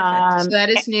 That's perfect. So that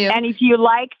is new. And if you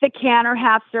like the canter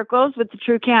half circles with the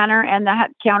true canter and the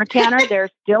counter canter, they're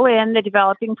still in the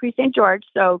developing pre-St. George.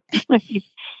 So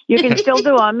you can still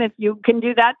do them if you can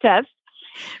do that test.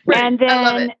 Right. And then, I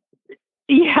love it.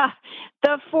 Yeah,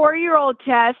 the 4-year-old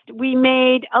test, we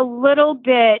made a little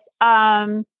bit,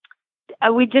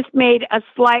 we just made a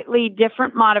slightly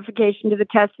different modification to the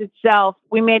test itself.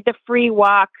 We made the free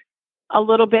walk a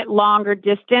little bit longer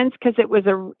distance because it was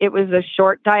a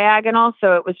short diagonal.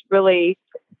 So it was really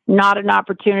not an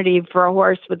opportunity for a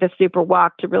horse with a super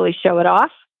walk to really show it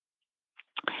off.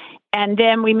 And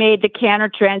then we made the canter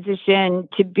transition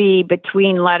to be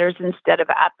between letters instead of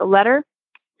at the letter.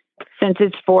 Since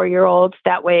it's 4-year-olds,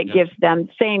 that way it gives them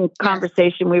the same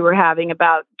conversation we were having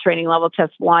about training level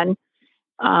test 1.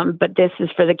 But this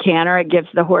is for the canter. It gives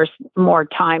the horse more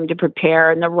time to prepare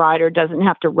and the rider doesn't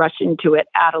have to rush into it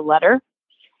at a letter.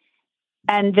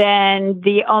 And then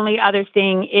the only other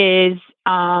thing is,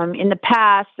 in the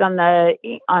past on the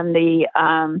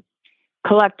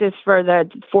collectives for the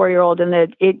 4-year-old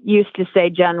it used to say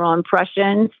general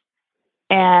impressions,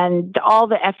 and all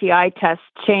the FEI tests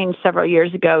changed several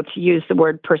years ago to use the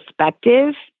word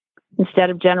perspective instead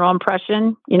of general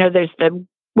impression. There's the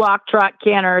walk, trot,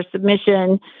 canter,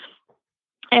 submission,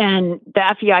 and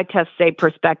the FEI tests say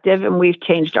perspective, and we've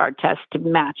changed our test to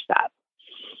match that.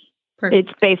 Perfect.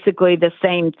 It's basically the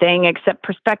same thing, except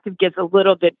perspective gives a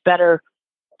little bit better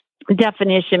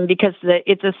definition because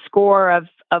it's a score of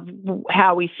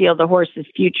how we feel the horse's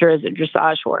future as a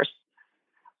dressage horse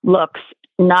looks,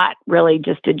 not really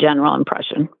just a general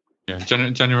impression. Yeah,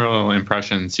 general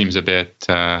impression seems a bit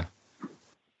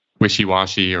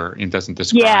wishy-washy, or it doesn't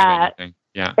describe anything.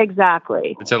 Yeah,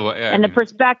 exactly. And the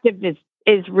perspective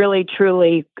is really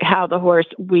truly how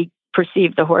we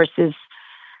perceive the horse as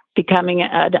becoming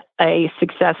a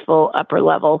successful upper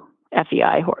level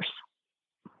FEI horse.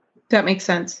 That makes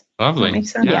sense. Lovely. That makes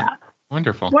sense. Yeah.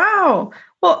 Wonderful. Wow.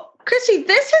 Well, Kristi,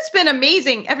 this has been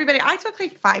amazing. Everybody, I took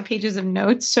like 5 pages of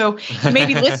notes. So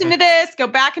maybe listen to this, go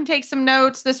back and take some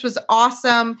notes. This was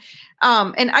awesome.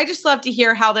 And I just love to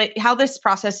hear how this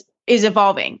process is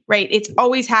evolving, right? It's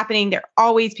always happening. There are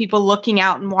always people looking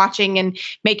out and watching and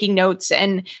making notes.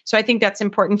 And so I think that's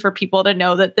important for people to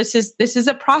know that this is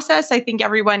a process. I think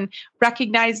everyone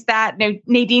recognized that.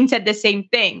 Nadine said the same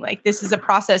thing. Like, this is a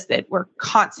process that we're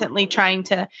constantly trying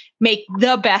to make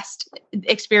the best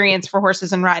experience for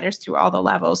horses and riders through all the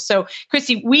levels. So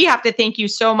Kristi, we have to thank you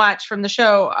so much from the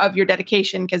show of your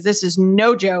dedication, because this is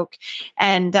no joke.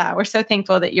 And we're so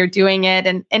thankful that you're doing it.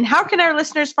 And how can our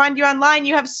listeners find you online?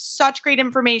 You have such great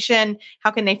information.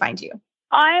 How can they find you?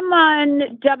 I'm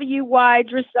on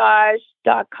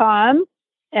wydressage.com,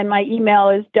 and my email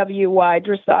is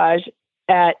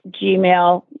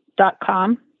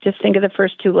wydressage@gmail.com. Just think of the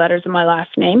first 2 letters of my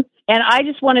last name. And I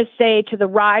just want to say to the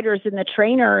riders and the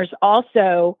trainers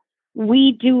also,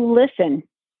 we do listen.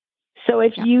 So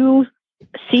if you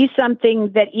see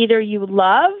something that either you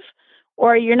love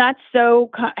or you're not so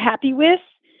happy with,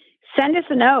 send us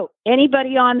a note.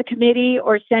 Anybody on the committee,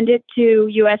 or send it to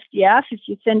USDF. If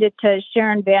you send it to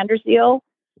Sharon Vanderzeel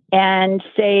and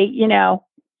say,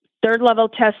 3rd level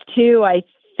test 2, I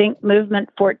think movement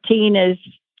 14 is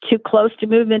too close to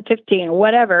movement 15 or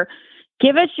whatever,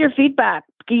 give us your feedback.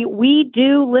 We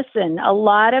do listen. A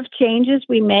lot of changes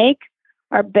we make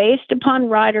are based upon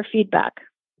rider feedback.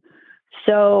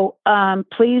 So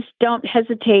please don't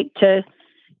hesitate to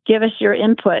give us your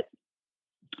input.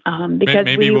 Because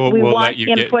maybe we we'll want let you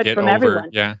input get from over, everyone.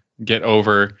 Yeah, get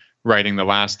over writing the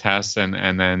last test,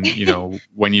 and then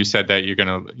when you said that you're going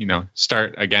to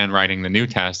start again writing the new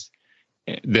test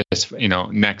this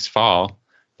next fall,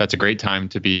 that's a great time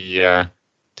to be to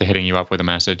hitting you up with a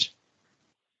message.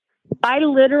 I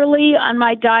literally, on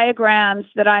my diagrams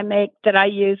that I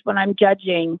use when I'm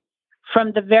judging,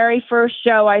 from the very first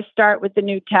show I start with the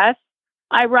new test,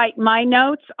 I write my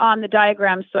notes on the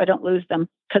diagrams so I don't lose them.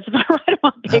 Because if I write them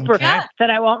on paper, then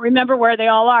I won't remember where they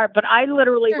all are. But I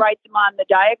literally write them on the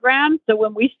diagram. So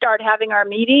when we start having our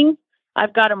meetings,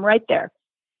 I've got them right there.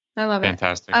 I love it.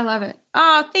 Fantastic. I love it.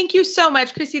 Oh, thank you so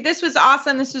much, Kristi. This was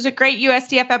awesome. This was a great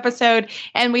USDF episode.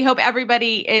 And we hope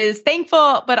everybody is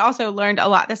thankful, but also learned a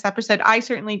lot this episode. I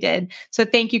certainly did. So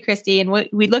thank you, Kristi. And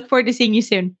we look forward to seeing you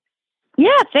soon.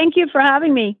 Yeah, thank you for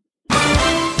having me.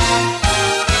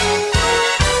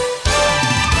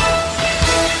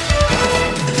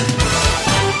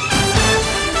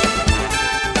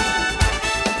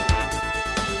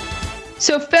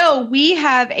 So Phil, we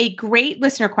have a great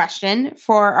listener question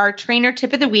for our trainer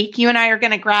tip of the week. You and I are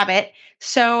going to grab it.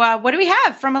 So what do we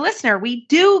have from a listener? We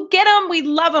do get them. We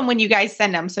love them when you guys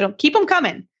send them. So keep them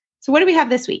coming. So what do we have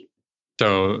this week?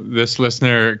 So this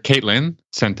listener, Caitlin,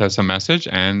 sent us a message,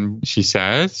 and she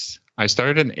says, I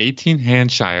started an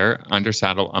 18-hand Shire under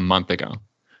saddle a month ago.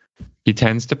 He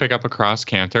tends to pick up a cross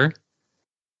canter.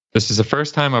 This is the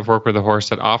first time I've worked with a horse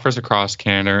that offers a cross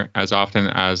canter as often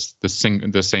as the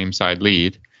same side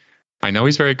lead. I know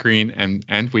he's very green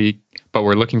and weak, but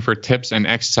we're looking for tips and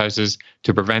exercises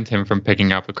to prevent him from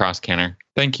picking up a cross canter.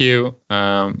 Thank you.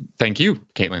 Thank you,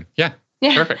 Caitlin. Yeah.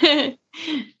 Perfect.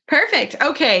 Perfect.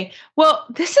 Okay. Well,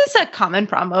 this is a common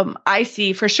problem I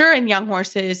see for sure in young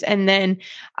horses. And then,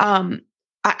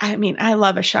 I mean, I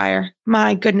love a Shire.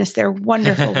 My goodness, they're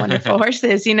wonderful, wonderful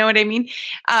horses. You know what I mean?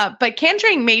 But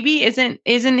cantering maybe isn't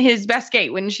his best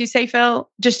gait. Wouldn't you say, Phil?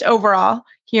 Just overall,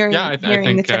 I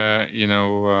think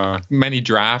many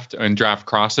draft and draft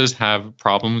crosses have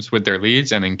problems with their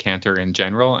leads, and in canter in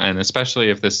general, and especially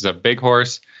if this is a big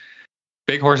horse.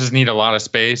 Big horses need a lot of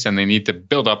space, and they need to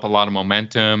build up a lot of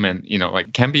momentum, and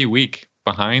can be weak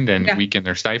behind and weak in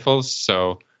their stifles.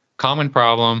 So common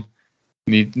problem.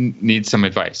 Need some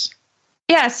advice.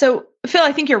 Yeah. So Phil,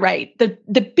 I think you're right. The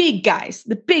big guys,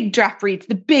 the big draft breeds,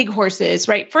 the big horses,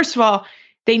 right? First of all,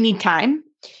 they need time.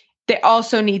 They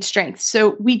also need strength.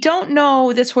 So we don't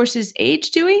know this horse's age,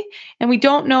 do we? And we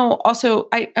don't know also,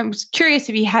 I'm curious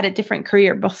if he had a different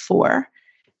career before,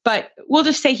 but we'll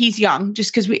just say he's young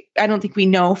just because I don't think we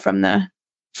know from the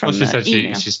she said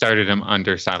she started him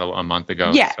under saddle a month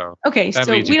ago. Yeah. So okay. That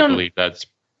So leads we you to don't believe that's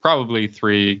probably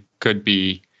 3, could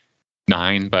be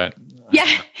 9, but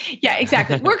yeah,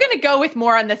 exactly. We're going to go with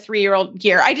more on the 3-year-old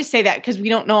gear. I just say that because we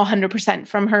don't know 100%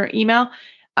 from her email.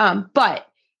 But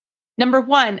number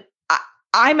one,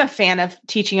 I'm a fan of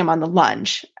teaching them on the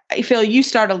lunge. I feel you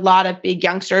start a lot of big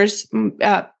youngsters,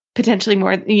 potentially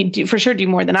more. You do for sure do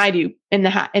more than I do in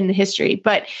the history.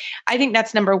 But I think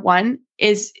that's number one.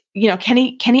 Is can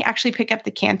he actually pick up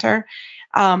the canter?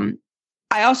 I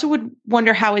also would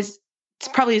wonder how his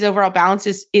overall balance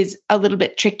is a little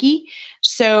bit tricky.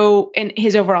 So, and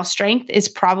his overall strength is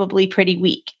probably pretty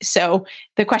weak. So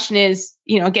the question is,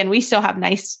 again, we still have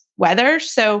nice weather.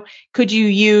 So could you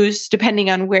use, depending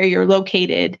on where you're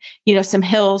located, some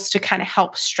hills to kind of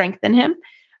help strengthen him,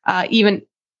 even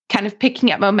kind of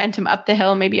picking up momentum up the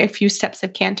hill, maybe a few steps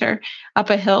of canter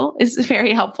up a hill is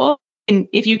very helpful. And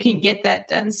if you can get that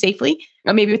done safely,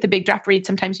 or maybe with the big draft read,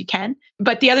 sometimes you can.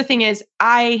 But the other thing is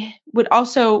I would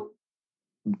also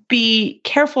be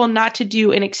careful not to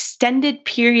do an extended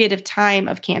period of time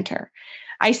of canter.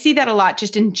 I see that a lot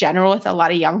just in general with a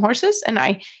lot of young horses. And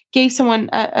I gave someone,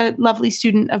 a lovely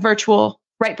student, a virtual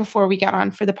right before we got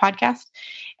on for the podcast.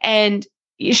 And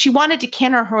she wanted to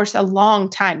canter her horse a long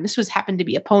time. This happened to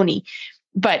be a pony,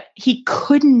 but he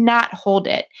could not hold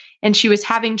it. And she was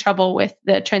having trouble with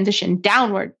the transition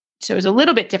downward. So it was a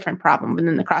little bit different problem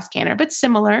than the cross canter, but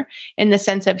similar in the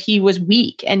sense of he was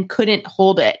weak and couldn't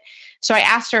hold it. So I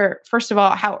asked her, first of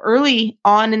all, how early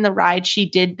on in the ride she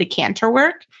did the canter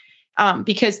work,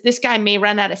 because this guy may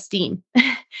run out of steam.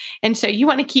 And so you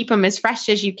want to keep him as fresh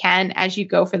as you can as you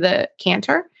go for the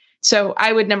canter. So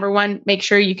I would, number one, make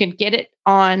sure you can get it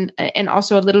on, and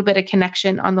also a little bit of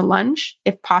connection on the lunge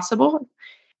if possible.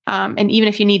 And even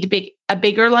if you need a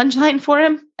bigger lunge line for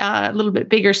him, a little bit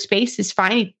bigger space is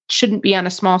fine. He shouldn't be on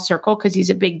a small circle because he's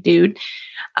a big dude.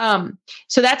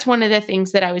 So that's one of the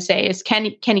things that I would say is, can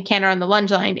he canter on the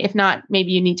lunge line? If not,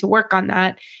 maybe you need to work on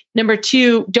that. Number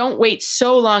two, don't wait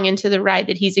so long into the ride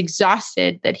that he's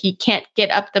exhausted that he can't get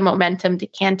up the momentum to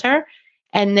canter.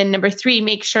 And then number three,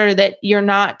 make sure that you're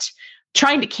not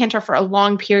trying to canter for a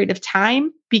long period of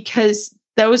time, because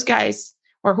those guys,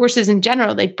 or horses in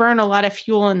general, they burn a lot of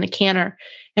fuel in the canter.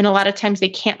 And a lot of times they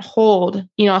can't hold,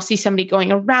 I'll see somebody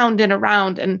going around and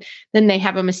around and then they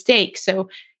have a mistake. So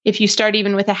if you start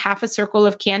even with a half a circle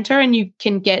of canter and you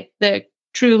can get the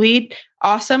true lead,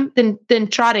 awesome, then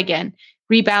trot again,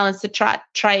 rebalance the trot,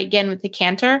 try again with the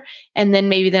canter. And then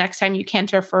maybe the next time you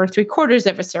canter for 3/4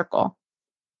 of a circle.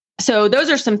 So those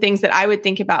are some things that I would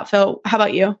think about. Phil, how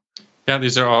about you? Yeah,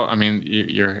 these are all,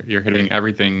 you're hitting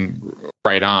everything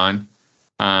right on.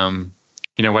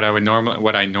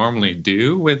 What I normally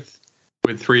do with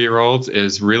 3-year-olds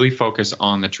is really focus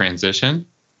on the transition.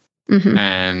 Mm-hmm.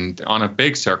 And on a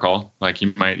big circle, like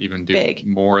you might even do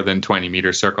more than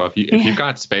 20-meter circle. If you've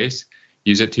got space,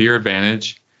 use it to your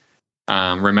advantage.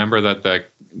 Remember that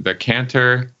the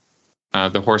canter,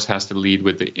 the horse has to lead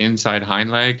with the inside hind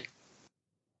leg.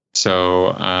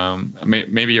 So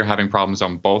maybe you're having problems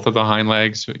on both of the hind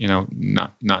legs,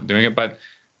 not doing it, but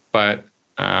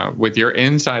with your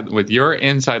inside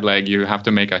leg, you have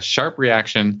to make a sharp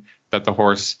reaction that the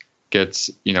horse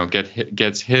gets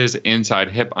his inside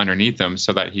hip underneath him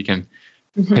so that he can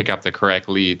pick up the correct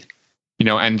lead,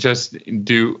 and just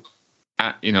do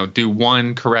do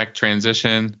one correct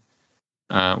transition,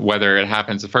 whether it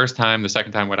happens the first time, the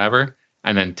second time, whatever,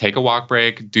 and then take a walk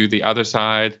break, do the other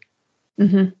side.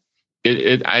 Mm-hmm.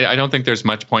 I don't think there's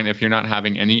much point if you're not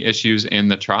having any issues in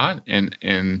the trot and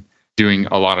in doing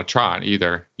a lot of trot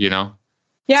either, Yeah.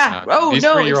 These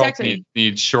no, 3-year-olds exactly.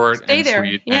 need short Stay and there.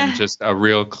 sweet Yeah. and just a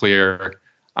real clear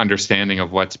understanding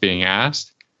of what's being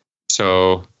asked.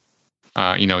 So,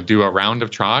 do a round of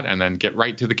trot and then get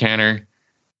right to the canter.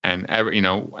 And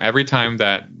every time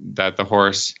that the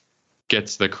horse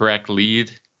gets the correct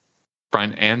lead,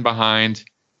 front and behind,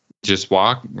 just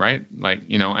walk, right?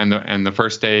 And the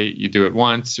first day you do it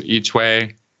once each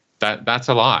way. That's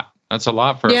a lot. That's a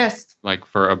lot for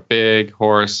for a big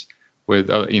horse with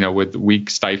with weak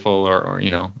stifle or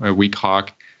a weak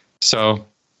hock. So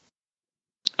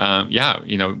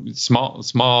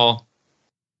small.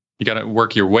 You got to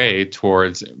work your way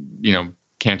towards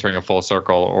cantering a full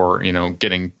circle or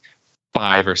getting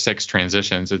 5 or 6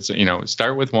 transitions. It's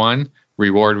start with one,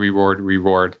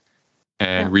 reward,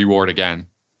 and reward again.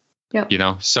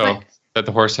 Yep. So that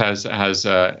the horse has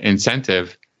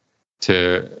incentive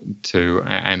to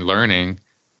and learning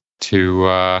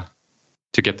to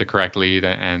get the correct lead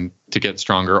and to get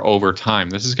stronger over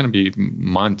time. This is going to be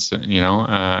months,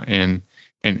 in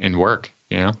work,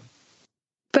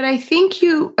 But I think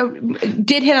you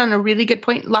did hit on a really good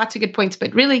point, lots of good points,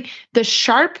 but really the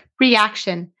sharp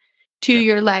reaction to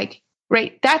your leg,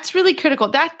 right? That's really critical.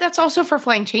 That's also for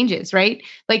flying changes, right?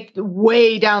 Like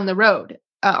way down the road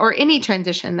or any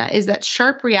transition, that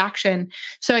sharp reaction.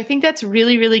 So I think that's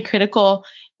really, really critical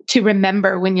to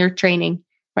remember when you're training,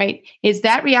 right? Is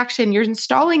that reaction, you're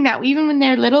installing that even when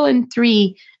they're little and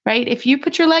 3, right? If you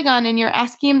put your leg on and you're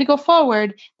asking him to go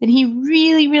forward, then he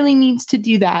really, really needs to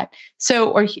do that. So,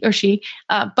 or he or she,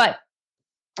 but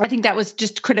I think that was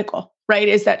just critical, right?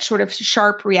 Is that sort of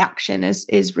sharp reaction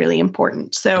is really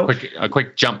important. So a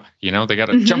quick jump, they got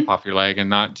to jump off your leg and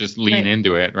not just lean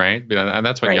into it, right? And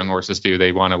that's what young horses do.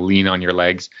 They want to lean on your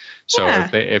legs. So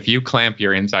if you clamp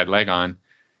your inside leg on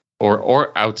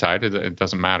or outside, it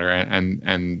doesn't matter.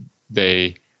 And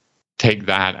they take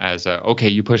that as okay,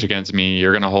 you push against me,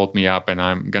 you're going to hold me up and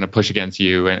I'm going to push against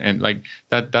you. And like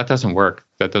that doesn't work.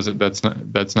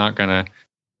 That's not going to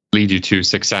lead you to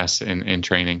success in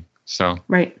training. So,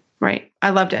 Right. I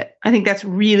loved it. I think that's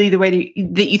really the way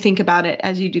that you think about it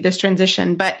as you do this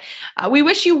transition. But we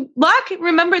wish you luck.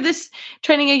 Remember, this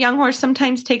training a young horse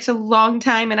sometimes takes a long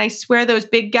time. And I swear those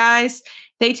big guys,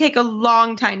 they take a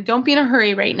long time. Don't be in a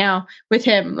hurry right now with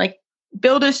him. Like,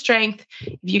 build his strength.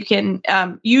 If you can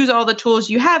use all the tools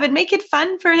you have and make it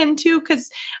fun for him too,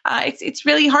 because it's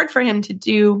really hard for him to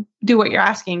do what you're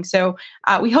asking. So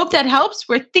we hope that helps.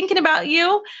 We're thinking about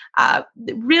you.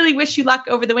 Really wish you luck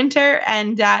over the winter,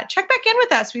 and check back in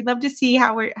with us. We'd love to see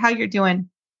how you're doing.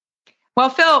 Well,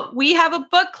 Phil, we have a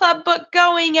book club book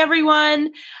going,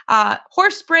 everyone.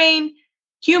 Horse Brain,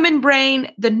 Human Brain,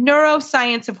 The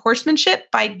Neuroscience of Horsemanship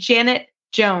by Janet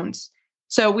Jones.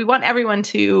 So we want everyone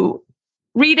to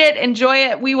read it, enjoy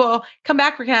it. We will come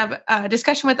back. We're going to have a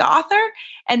discussion with the author.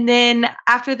 And then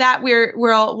after that,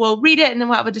 we'll read it, and then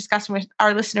we'll have a discussion with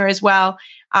our listener as well.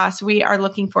 So we are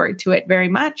looking forward to it very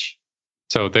much.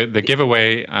 So the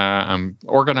giveaway, I'm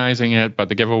organizing it, but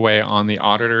the giveaway on the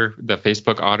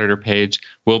Facebook auditor page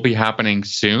will be happening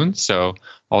soon. So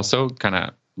also kind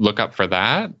of look up for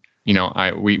that.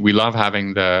 We love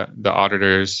having the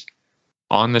auditors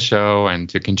on the show and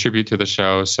to contribute to the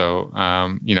show. So,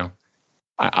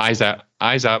 eyes up,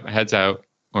 heads out,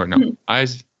 or no,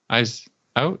 eyes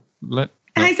out.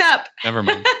 Eyes up. Never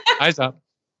mind. Eyes up.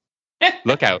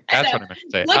 Look out. That's what I meant to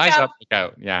say. Eyes up, look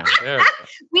out. Yeah. There we go.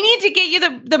 We need to get you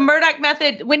the Murdoch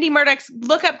method, Wendy Murdoch's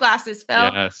look-up glasses,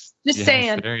 Phil. Yes. Just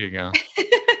saying. There you go.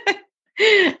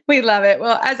 We love it.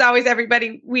 Well, as always,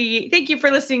 everybody, we thank you for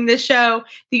listening to this show.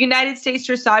 The United States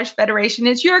Dressage Federation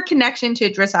is your connection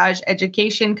to dressage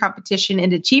education, competition,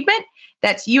 and achievement.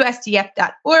 That's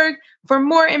USDF.org. For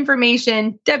more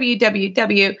information,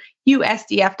 www.usdf.org,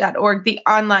 the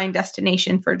online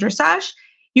destination for dressage.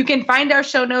 You can find our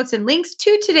show notes and links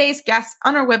to today's guests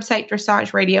on our website,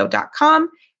 dressageradio.com.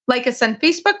 Like us on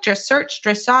Facebook, just search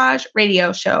Dressage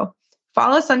Radio Show.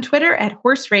 Follow us on Twitter at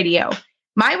Horse Radio.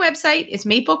 My website is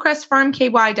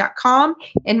maplecrestfarmky.com,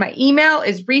 and my email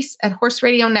is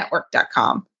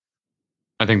reese@horseradionetwork.com.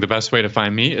 I think the best way to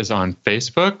find me is on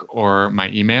Facebook, or my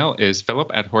email is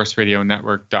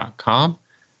philip@horseradionetwork.com.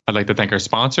 I'd like to thank our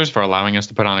sponsors for allowing us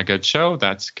to put on a good show.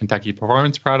 That's Kentucky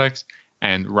Performance Products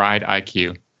and Ride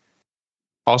IQ.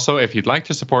 Also, if you'd like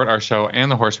to support our show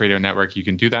and the Horse Radio Network, you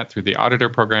can do that through the auditor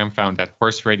program found at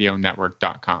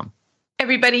horseradionetwork.com.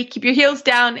 Everybody, keep your heels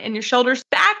down and your shoulders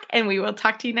back, and we will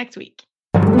talk to you next week.